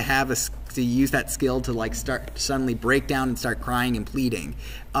time to use that skill to like suddenly break down and start crying and pleading.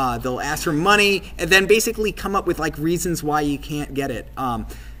 They'll ask for money and then basically come up with like reasons why you can't get it.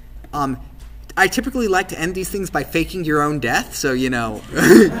 I typically like to end these things by faking your own death, so you know.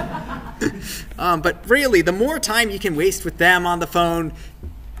 But really, the more time you can waste with them on the phone,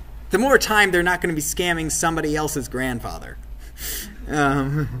 the more time they're not going to be scamming somebody else's grandfather.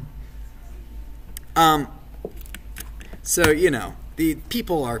 So, you know, the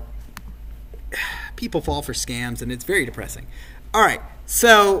people fall for scams, and it's very depressing. All right,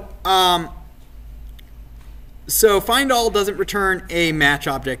 so find all doesn't return a match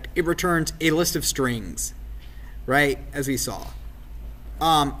object. It returns a list of strings, right, as we saw.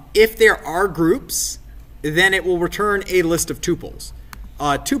 If there are groups, then it will return a list of tuples.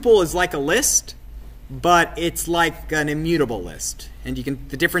 Tuple is like a list, but it's like an immutable list. And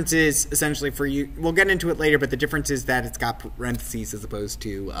the difference is essentially for you, we'll get into it later, but the difference is that it's got parentheses as opposed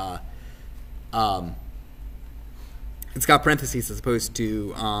to,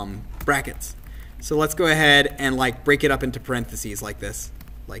 brackets. So let's go ahead and like break it up into parentheses like this.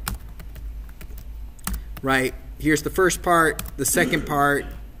 Like, right, here's the first part, the second part,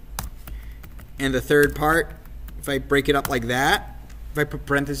 and the third part. If I break it up like that, if I put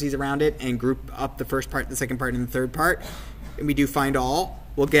parentheses around it and group up the first part, the second part, and the third part, and we do find all,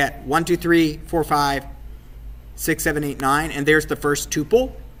 we'll get 1, 2, 3, 4, 5, 6, 7, 8, 9, and there's the first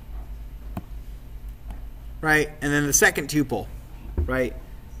tuple, right? And then the second tuple, right?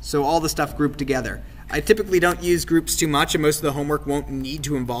 So all the stuff grouped together. I typically don't use groups too much, and most of the homework won't need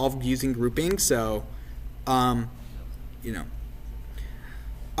to involve using grouping, so, you know.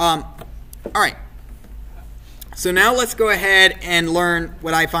 All right. So now let's go ahead and learn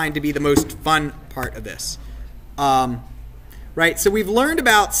what I find to be the most fun part of this. Right, so we've learned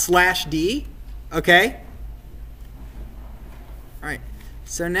about /d, okay? All right,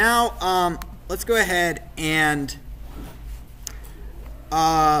 so now let's go ahead and,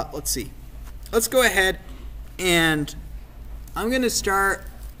 let's see. Let's go ahead and I'm going to start,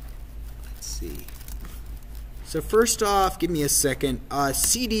 let's see. So first off, give me a second,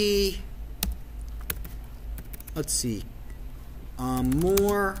 cd, let's see,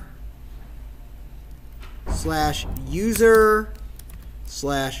 more /user/share,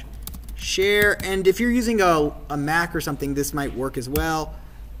 and if you're using a Mac or something, this might work as well.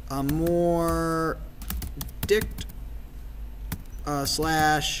 More dict /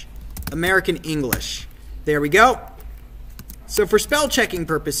 American English. There we go. So for spell checking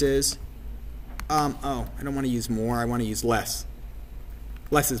purposes, oh, I don't want to use more, I want to use less.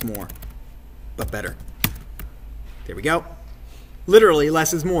 Less is more, but better. There we go. Literally,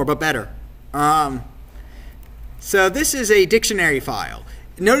 less is more, but better. So this is a dictionary file.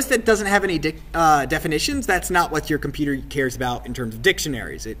 Notice that it doesn't have any definitions. That's not what your computer cares about in terms of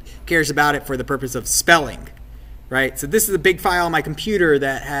dictionaries. It cares about it for the purpose of spelling, right? So this is a big file on my computer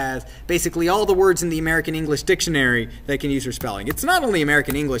that has basically all the words in the American English dictionary that I can use for spelling. It's not only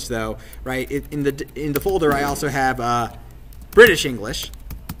American English, though, right? In the folder, I also have British English,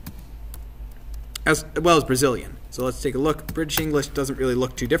 as well as Brazilian. So let's take a look. British English doesn't really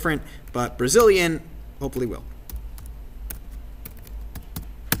look too different, but Brazilian hopefully will.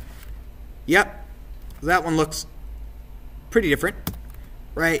 Yep, that one looks pretty different,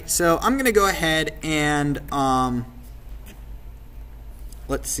 right? So I'm going to go ahead and,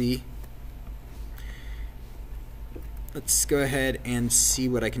 let's see. Let's go ahead and see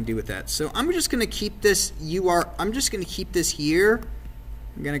what I can do with that. So I'm just going to keep this I'm just going to keep this here.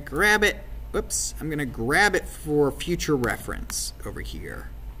 I'm going to grab it. Whoops, I'm going to grab it for future reference over here,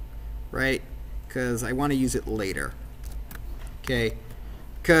 right? Because I want to use it later. Okay,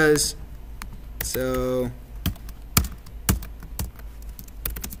 because, so,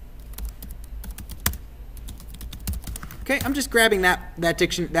 okay, I'm just grabbing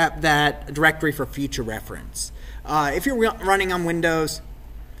that directory for future reference. If you're running on Windows,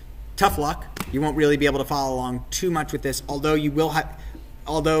 tough luck. You won't really be able to follow along too much with this, although you will have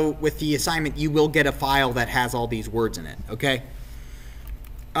although with the assignment you will get a file that has all these words in it, okay?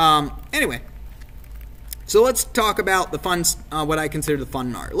 Anyway, so let's talk about the fun, what I consider the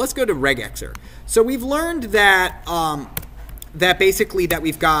fun R. Let's go to regexer. So we've learned that, that basically that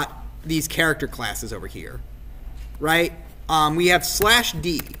we've got these character classes over here, right? We have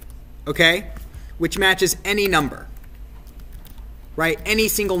 /d, okay, which matches any number, right? Any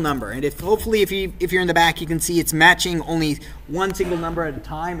single number. And hopefully if you're in the back, you can see it's matching only one single number at a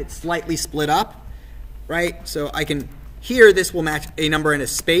time. It's slightly split up, right? So I can, here this will match a number and a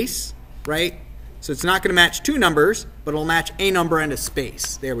space, right? So it's not going to match two numbers, but it'll match a number and a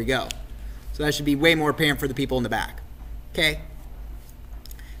space. There we go. So that should be way more apparent for the people in the back. Okay?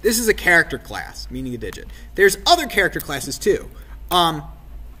 This is a character class, meaning a digit. There's other character classes too.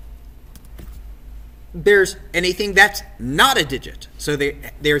 There's anything that's not a digit. So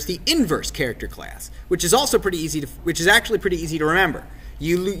there's the inverse character class, which is also pretty easy to, which is actually pretty easy to remember.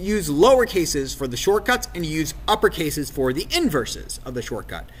 You use lower cases for the shortcuts, and you use upper cases for the inverses of the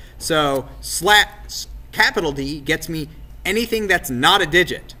shortcut. So capital D gets me anything that's not a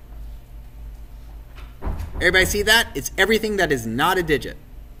digit. Everybody see that? It's everything that is not a digit.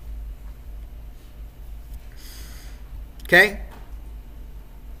 Okay?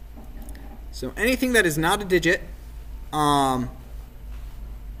 So anything that is not a digit.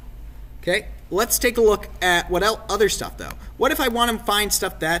 Okay? Let's take a look at what other stuff, though. What if I want to find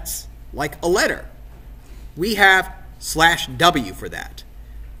stuff that's like a letter? We have /W for that,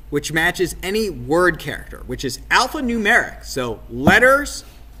 which matches any word character, which is alphanumeric. So letters,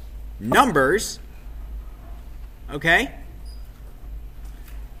 numbers, okay?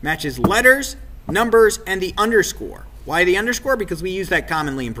 Matches letters, numbers, and the underscore. Why the underscore? Because we use that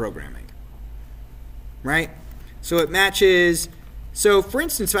commonly in programming, right? So it matches... So, for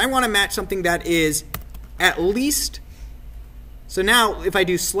instance, if I want to match something that is at least, so now if I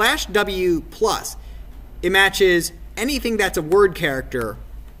do /W plus, it matches anything that's a word character,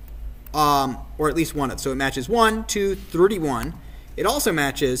 or at least one of. So it matches 1, 2, 31. It also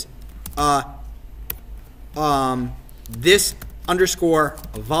matches this underscore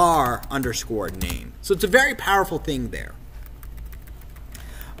var underscore name. So it's a very powerful thing there.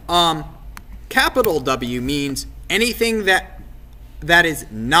 Capital W means anything that is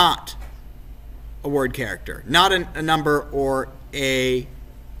not a word character, not a number or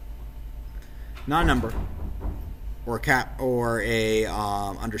not a number or a cap or a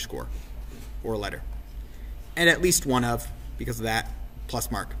underscore or a letter, and at least one of, because of that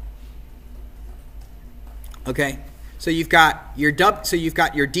plus mark. Okay, so you've got your you've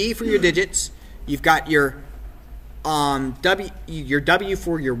got your D for your digits, you've got your W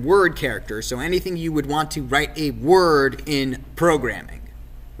for your word character, so anything you would want to write a word in programming,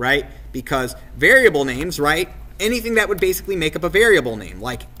 right? Because variable names, right? Anything that would basically make up a variable name,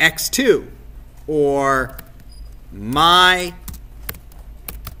 like x2, or my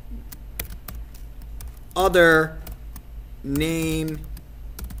other name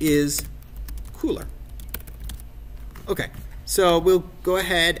is cooler. Okay, so we'll go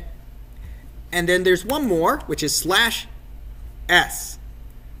ahead. And then there's one more, which is /S,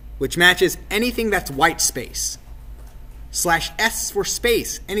 which matches anything that's white space. /S for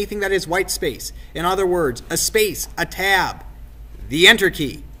space, anything that is white space. In other words, a space, a tab, the enter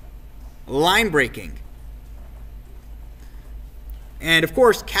key, line breaking. And of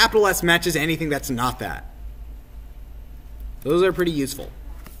course, capital S matches anything that's not that. Those are pretty useful.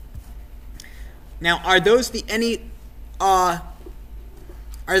 Now, are those the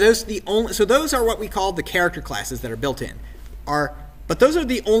only, so those are what we call the character classes that are built in. But those are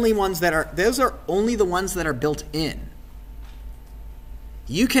the only ones that are, those are only the ones that are built in.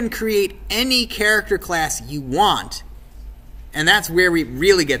 You can create any character class you want, and that's where it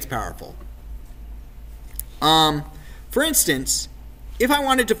really gets powerful. For instance, if I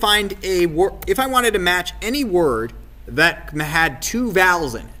wanted to find a if I wanted to match any word that had two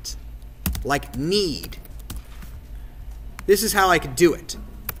vowels in it, like need, this is how I could do it.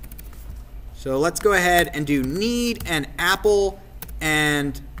 So let's go ahead and do need and apple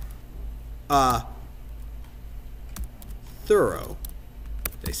and thorough.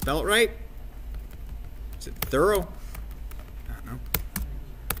 Did I spell it right? Is it thorough? I don't know.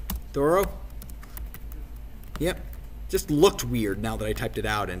 Thorough? Yep. Just looked weird now that I typed it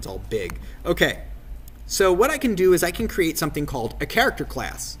out and it's all big. Okay. So what I can do is I can create something called a character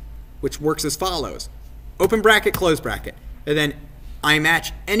class, which works as follows. Open bracket, close bracket. And then I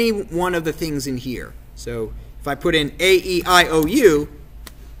match any one of the things in here. So if I put in A, E, I, O, U,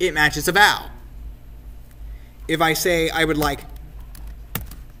 it matches a vowel. If I say I would like,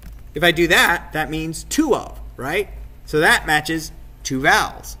 if I do that, that means two of, right? So that matches two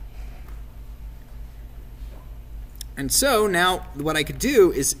vowels. And so now what I could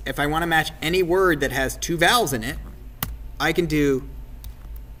do is, if I want to match any word that has two vowels in it, I can do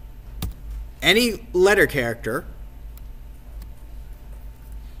any letter character.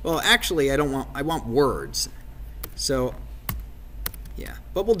 Well, actually, I want words. So, yeah,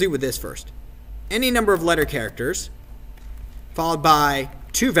 but we'll do with this first. Any number of letter characters, followed by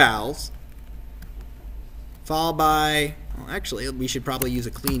two vowels, followed by, well, actually, we should probably use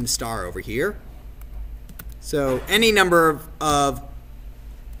a clean star over here. So, any number of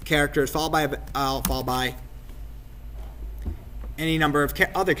characters, followed by any number of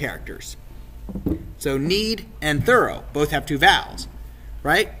other characters. So, need and thorough both have two vowels,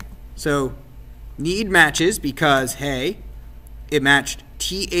 right? So, need matches because, hey, it matched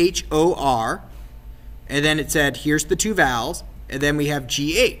T-H-O-R, and then it said, here's the two vowels, and then we have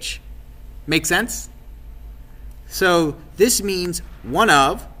G-H. Make sense? So this means one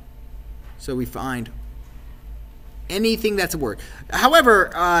of, so we find anything that's a word. However,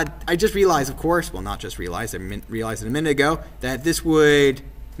 I just realized, of course, well, not just realized, I realized it a minute ago, that this would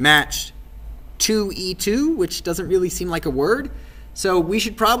match 2E2, which doesn't really seem like a word. So we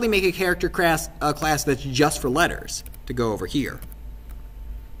should probably make a character class that's just for letters to go over here.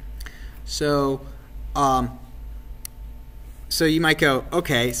 So, so you might go,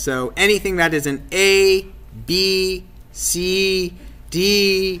 okay, so anything that is an A, B, C,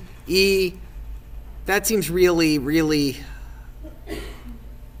 D, E, that seems really, really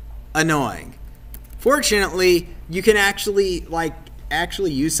annoying. Fortunately, you can actually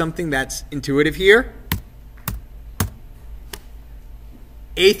use something that's intuitive here.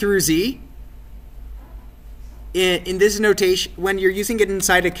 A through Z. In this notation, when you're using it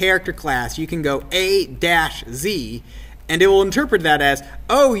inside a character class, you can go A-Z, and it will interpret that as,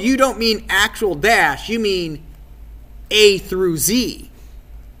 oh, you don't mean actual dash, you mean A through Z.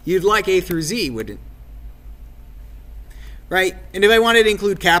 You'd like A through Z, wouldn't? Right? And if I wanted to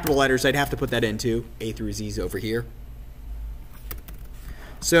include capital letters, I'd have to put that in too. A through Z's over here.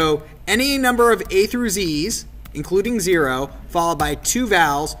 So any number of A through Z's, including 0, followed by two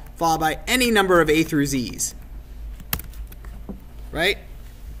vowels, followed by any number of A through Z's. Right?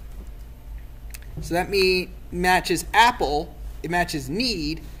 So that matches apple, it matches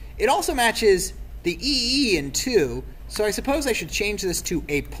need, it also matches the EE in 2, so I suppose I should change this to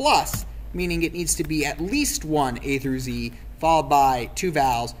a plus, meaning it needs to be at least one A through Z, followed by two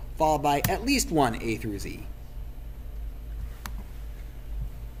vowels, followed by at least one A through Z.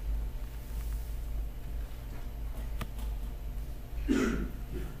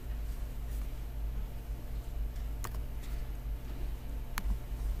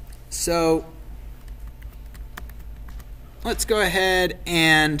 So let's go ahead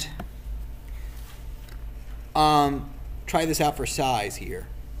and try this out for size here.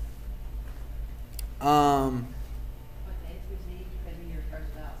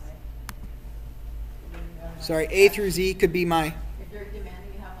 Sorry, A through Z could be my... If they're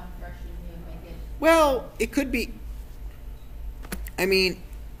demanding you have one first, you make it... Well, it could be... I mean,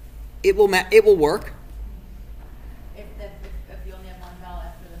 it will work. If you only have one vowel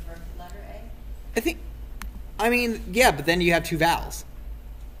after the first letter A? I mean, yeah, but then you have two vowels.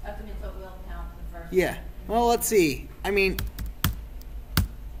 That means it will count the first. Yeah. Well, let's see. I mean,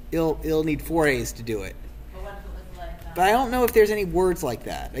 it'll need 4 A's to do it. But what if it was like... But I don't know if there's any words like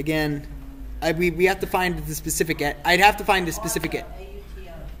that. Again, we have to find the specific... I'd have to find the specific...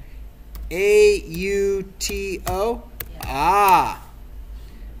 A-U-T-O. A-U-T-O? Yeah. Ah.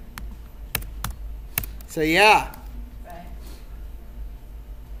 So, yeah. Right.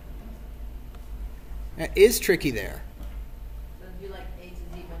 That is tricky there. So it'd be like A to Z,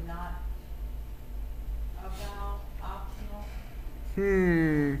 but not a vowel, optional.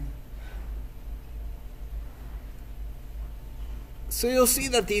 So you'll see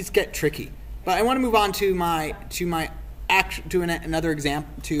that these get tricky. But I want to move on to another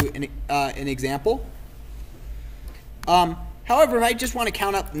example, an example. However, if I just want to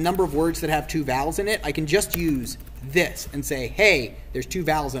count up the number of words that have two vowels in it, I can just use this and say, hey, there's two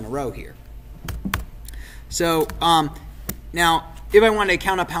vowels in a row here. So now, if I wanted to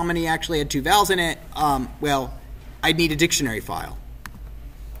count up how many actually had two vowels in it, well, I'd need a dictionary file.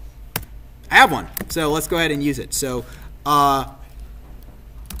 I have one, so let's go ahead and use it. So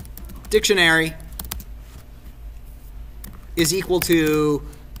dictionary is equal to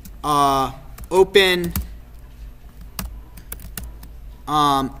open,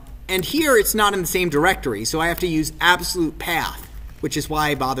 and here it's not in the same directory, so I have to use absolute path, which is why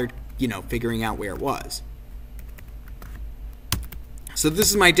I bothered, figuring out where it was. So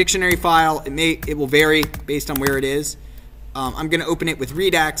this is my dictionary file. It will vary based on where it is. I'm going to open it with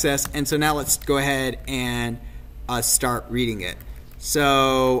read access, and so now let's go ahead and start reading it.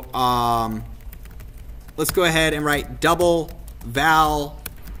 So let's go ahead and write double val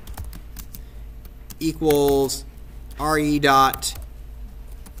equals re dot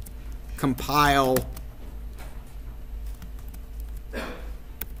compile.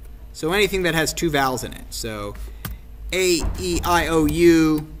 So anything that has two vowels in it. So A, E, I, O,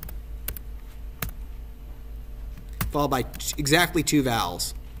 U, followed by exactly two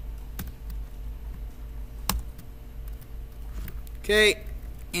vowels. Okay,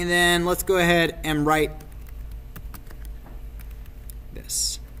 and then let's go ahead and write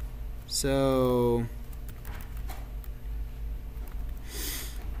this. So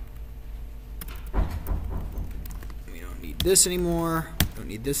we don't need this anymore. Don't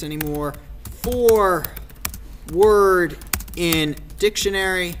need this anymore. For word in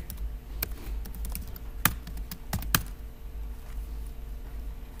dictionary,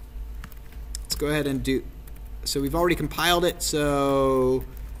 let's go ahead and do. So we've already compiled it. So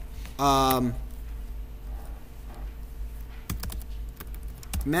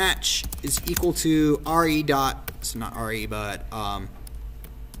match is equal to re dot. So not re, but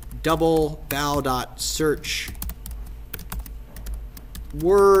double val dot search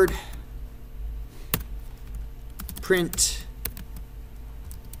word print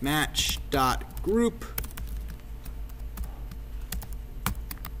match dot group,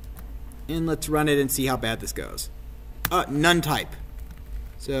 and let's run it and see how bad this goes. None type.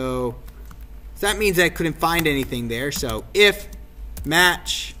 So that means I couldn't find anything there. So if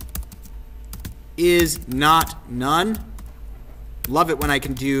match is not none, love it when I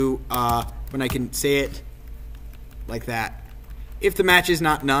can do when I can say it like that. If the match is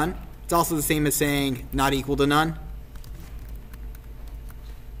not none, it's also the same as saying not equal to none.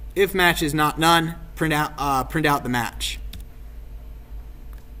 If match is not none, print out the match.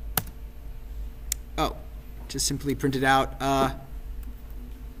 Oh, just simply printed out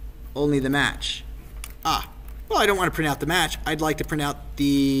only the match. Well, I don't want to print out the match. I'd like to print out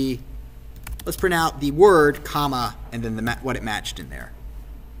the, let's print out the word, comma, and then what it matched in there.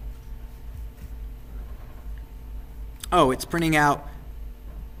 Oh, it's printing out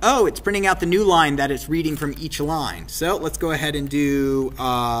the new line that it's reading from each line. So let's go ahead and do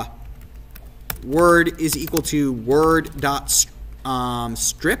word is equal to word dot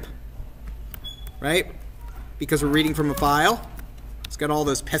strip, right? Because we're reading from a file. It's got all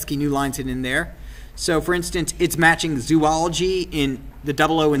those pesky new lines in there. So for instance, it's matching zoology in the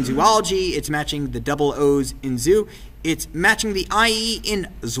double O in zoology. It's matching the double O's in zoo. It's matching the IE in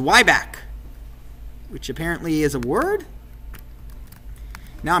Zweiback, which apparently is a word.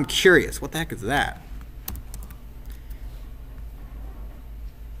 Now I'm curious, what the heck is that?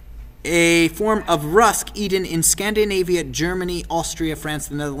 A form of rusk eaten in Scandinavia, Germany, Austria, France,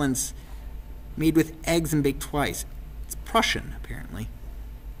 the Netherlands, made with eggs and baked twice. It's Prussian, apparently.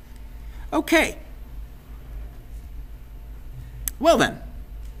 Okay. Well then.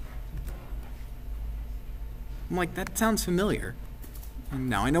 I'm like, that sounds familiar. And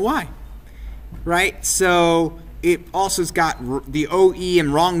now I know why. Right? So it also's got the OE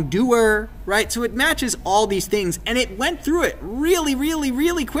and wrongdoer, right? So it matches all these things, and it went through it really, really,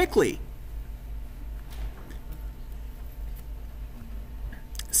 really quickly.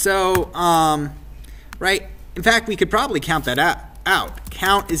 So, right? In fact, we could probably count that out.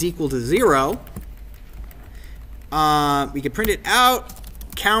 Count is equal to 0. We could print it out.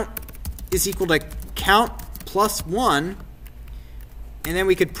 Count is equal to count plus 1. And then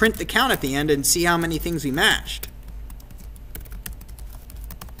we could print the count at the end and see how many things we matched.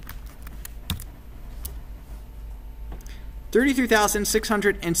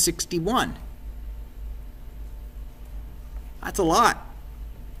 $33,661. That's a lot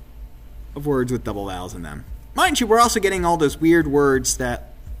of words with double vowels in them. Mind you, we're also getting all those weird words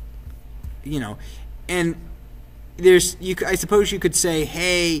that, you know, and there's, I suppose you could say,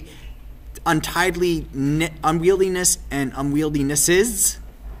 hey, unwieldiness and unwieldiness,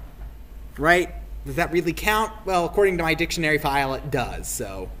 right? Does that really count? Well, according to my dictionary file, it does.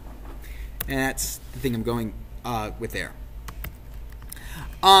 So, and that's the thing I'm going with there.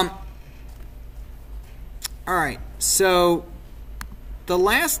 All right. So the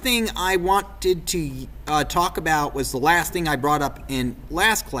last thing I wanted to talk about was the last thing I brought up in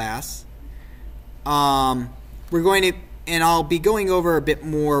last class. We're going to, and I'll be going over a bit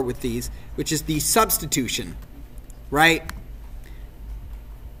more with these, which is the substitution, right?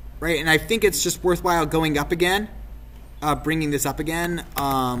 Right, and I think it's just worthwhile going up again, bringing this up again.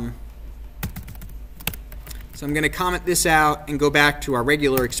 So I'm going to comment this out and go back to our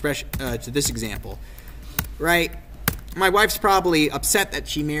regular expression, to this example, right? my wife's probably upset that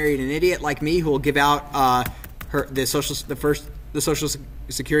she married an idiot like me who will give out the social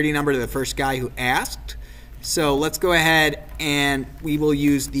security number to the first guy who asked. So let's go ahead and we will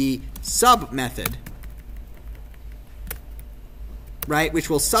use the sub method, right, which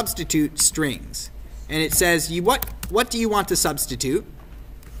will substitute strings. And it says, what do you want to substitute,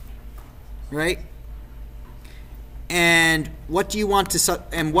 right? And what do you want to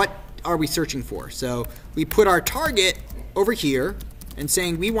and what are we searching for? So we put our target over here and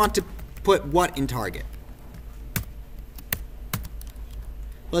saying we want to put what in target.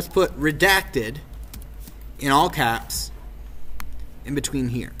 Let's put redacted in all caps in between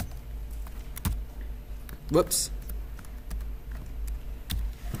here. Whoops.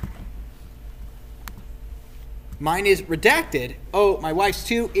 Mine is redacted. Oh, my wife's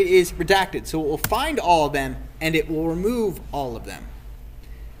too. It is redacted. So it will find all of them and it will remove all of them,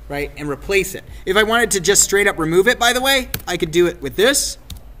 right, and replace it. If I wanted to just straight up remove it, by the way, I could do it with this,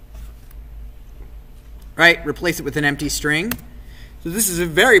 right, replace it with an empty string. So this is a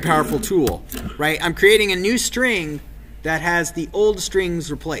very powerful tool, right? I'm creating a new string that has the old strings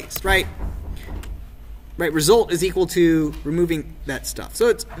replaced, right? Right, result is equal to removing that stuff. So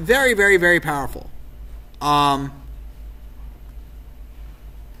it's very, very, very powerful.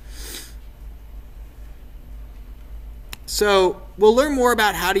 So we'll learn more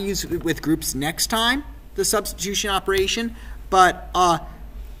about how to use it with groups next time, the substitution operation. But our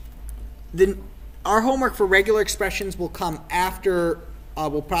homework for regular expressions will come after,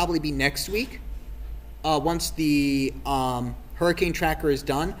 will probably be next week, once the hurricane tracker is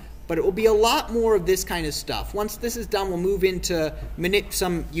done. But it will be a lot more of this kind of stuff. Once this is done, we'll move into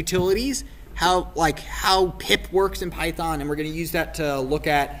some utilities, how pip works in Python, and we're going to use that to look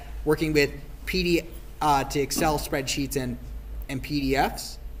at working with to Excel spreadsheets and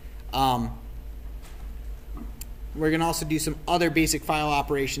PDFs. We're going to also do some other basic file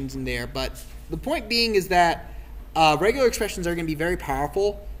operations in there. But the point being is that regular expressions are going to be very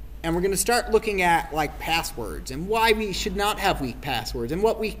powerful, and we're going to start looking at like passwords and why we should not have weak passwords and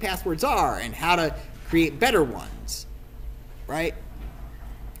what weak passwords are and how to create better ones, right?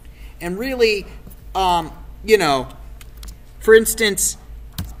 And really, you know, for instance,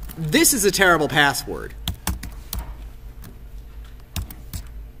 this is a terrible password.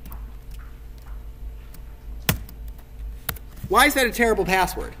 Why is that a terrible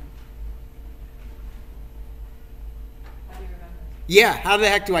password? How do you remember? Yeah, how the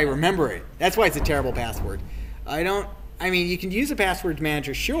heck do I remember it? That's why it's a terrible password. I mean, you can use a password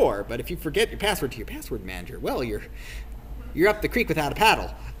manager, sure, but if you forget your password to your password manager, well, you're up the creek without a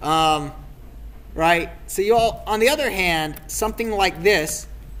paddle. Right? So on the other hand, something like this,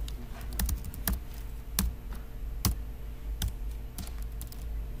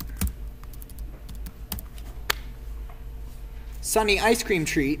 Sunny ice cream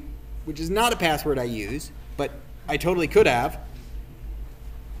treat, which is not a password I use, but I totally could have,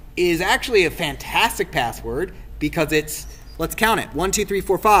 is actually a fantastic password because it's, let's count it, 1, 2, 3,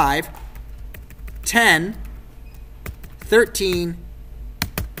 4, 5, 10, 13,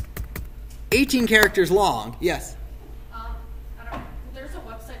 18 characters long. Yes? I don't, there's a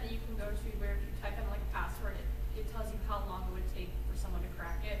website that you can go to where if you type in like a password, it tells you how long it would take for someone to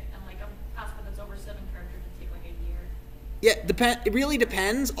crack it. And like a password that's over 7 characters would take like a year. Yeah, it really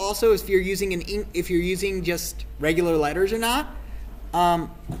depends. Also, if you're using just regular letters or not.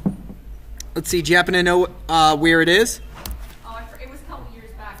 Let's see. Do you happen to know where it is? Oh, it was a couple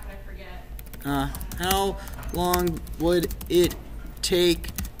years back, but I forget. How long would it take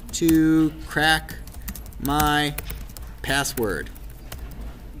to crack my password?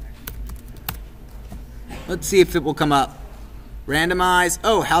 Let's see if it will come up. Randomize.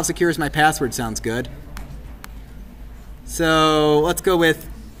 Oh, how secure is my password? Sounds good. So let's go with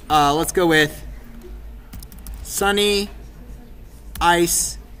Sunny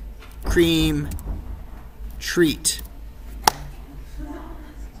ice cream treat.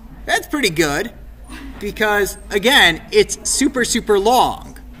 That's pretty good because again, it's super, super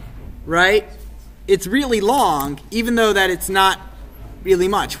long, right? It's really long, even though that it's not really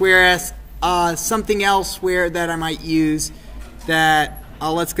much. Whereas something else that I might use that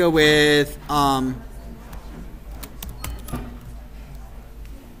let's go with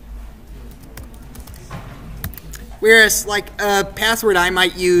whereas like a password I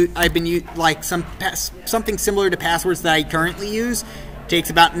might use, like something similar to passwords that I currently use takes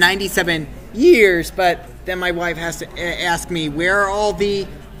about 97 years, but then my wife has to ask me where are all the,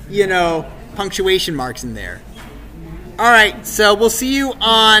 punctuation marks in there. All right, so we'll see you in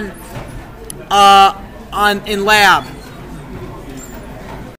lab.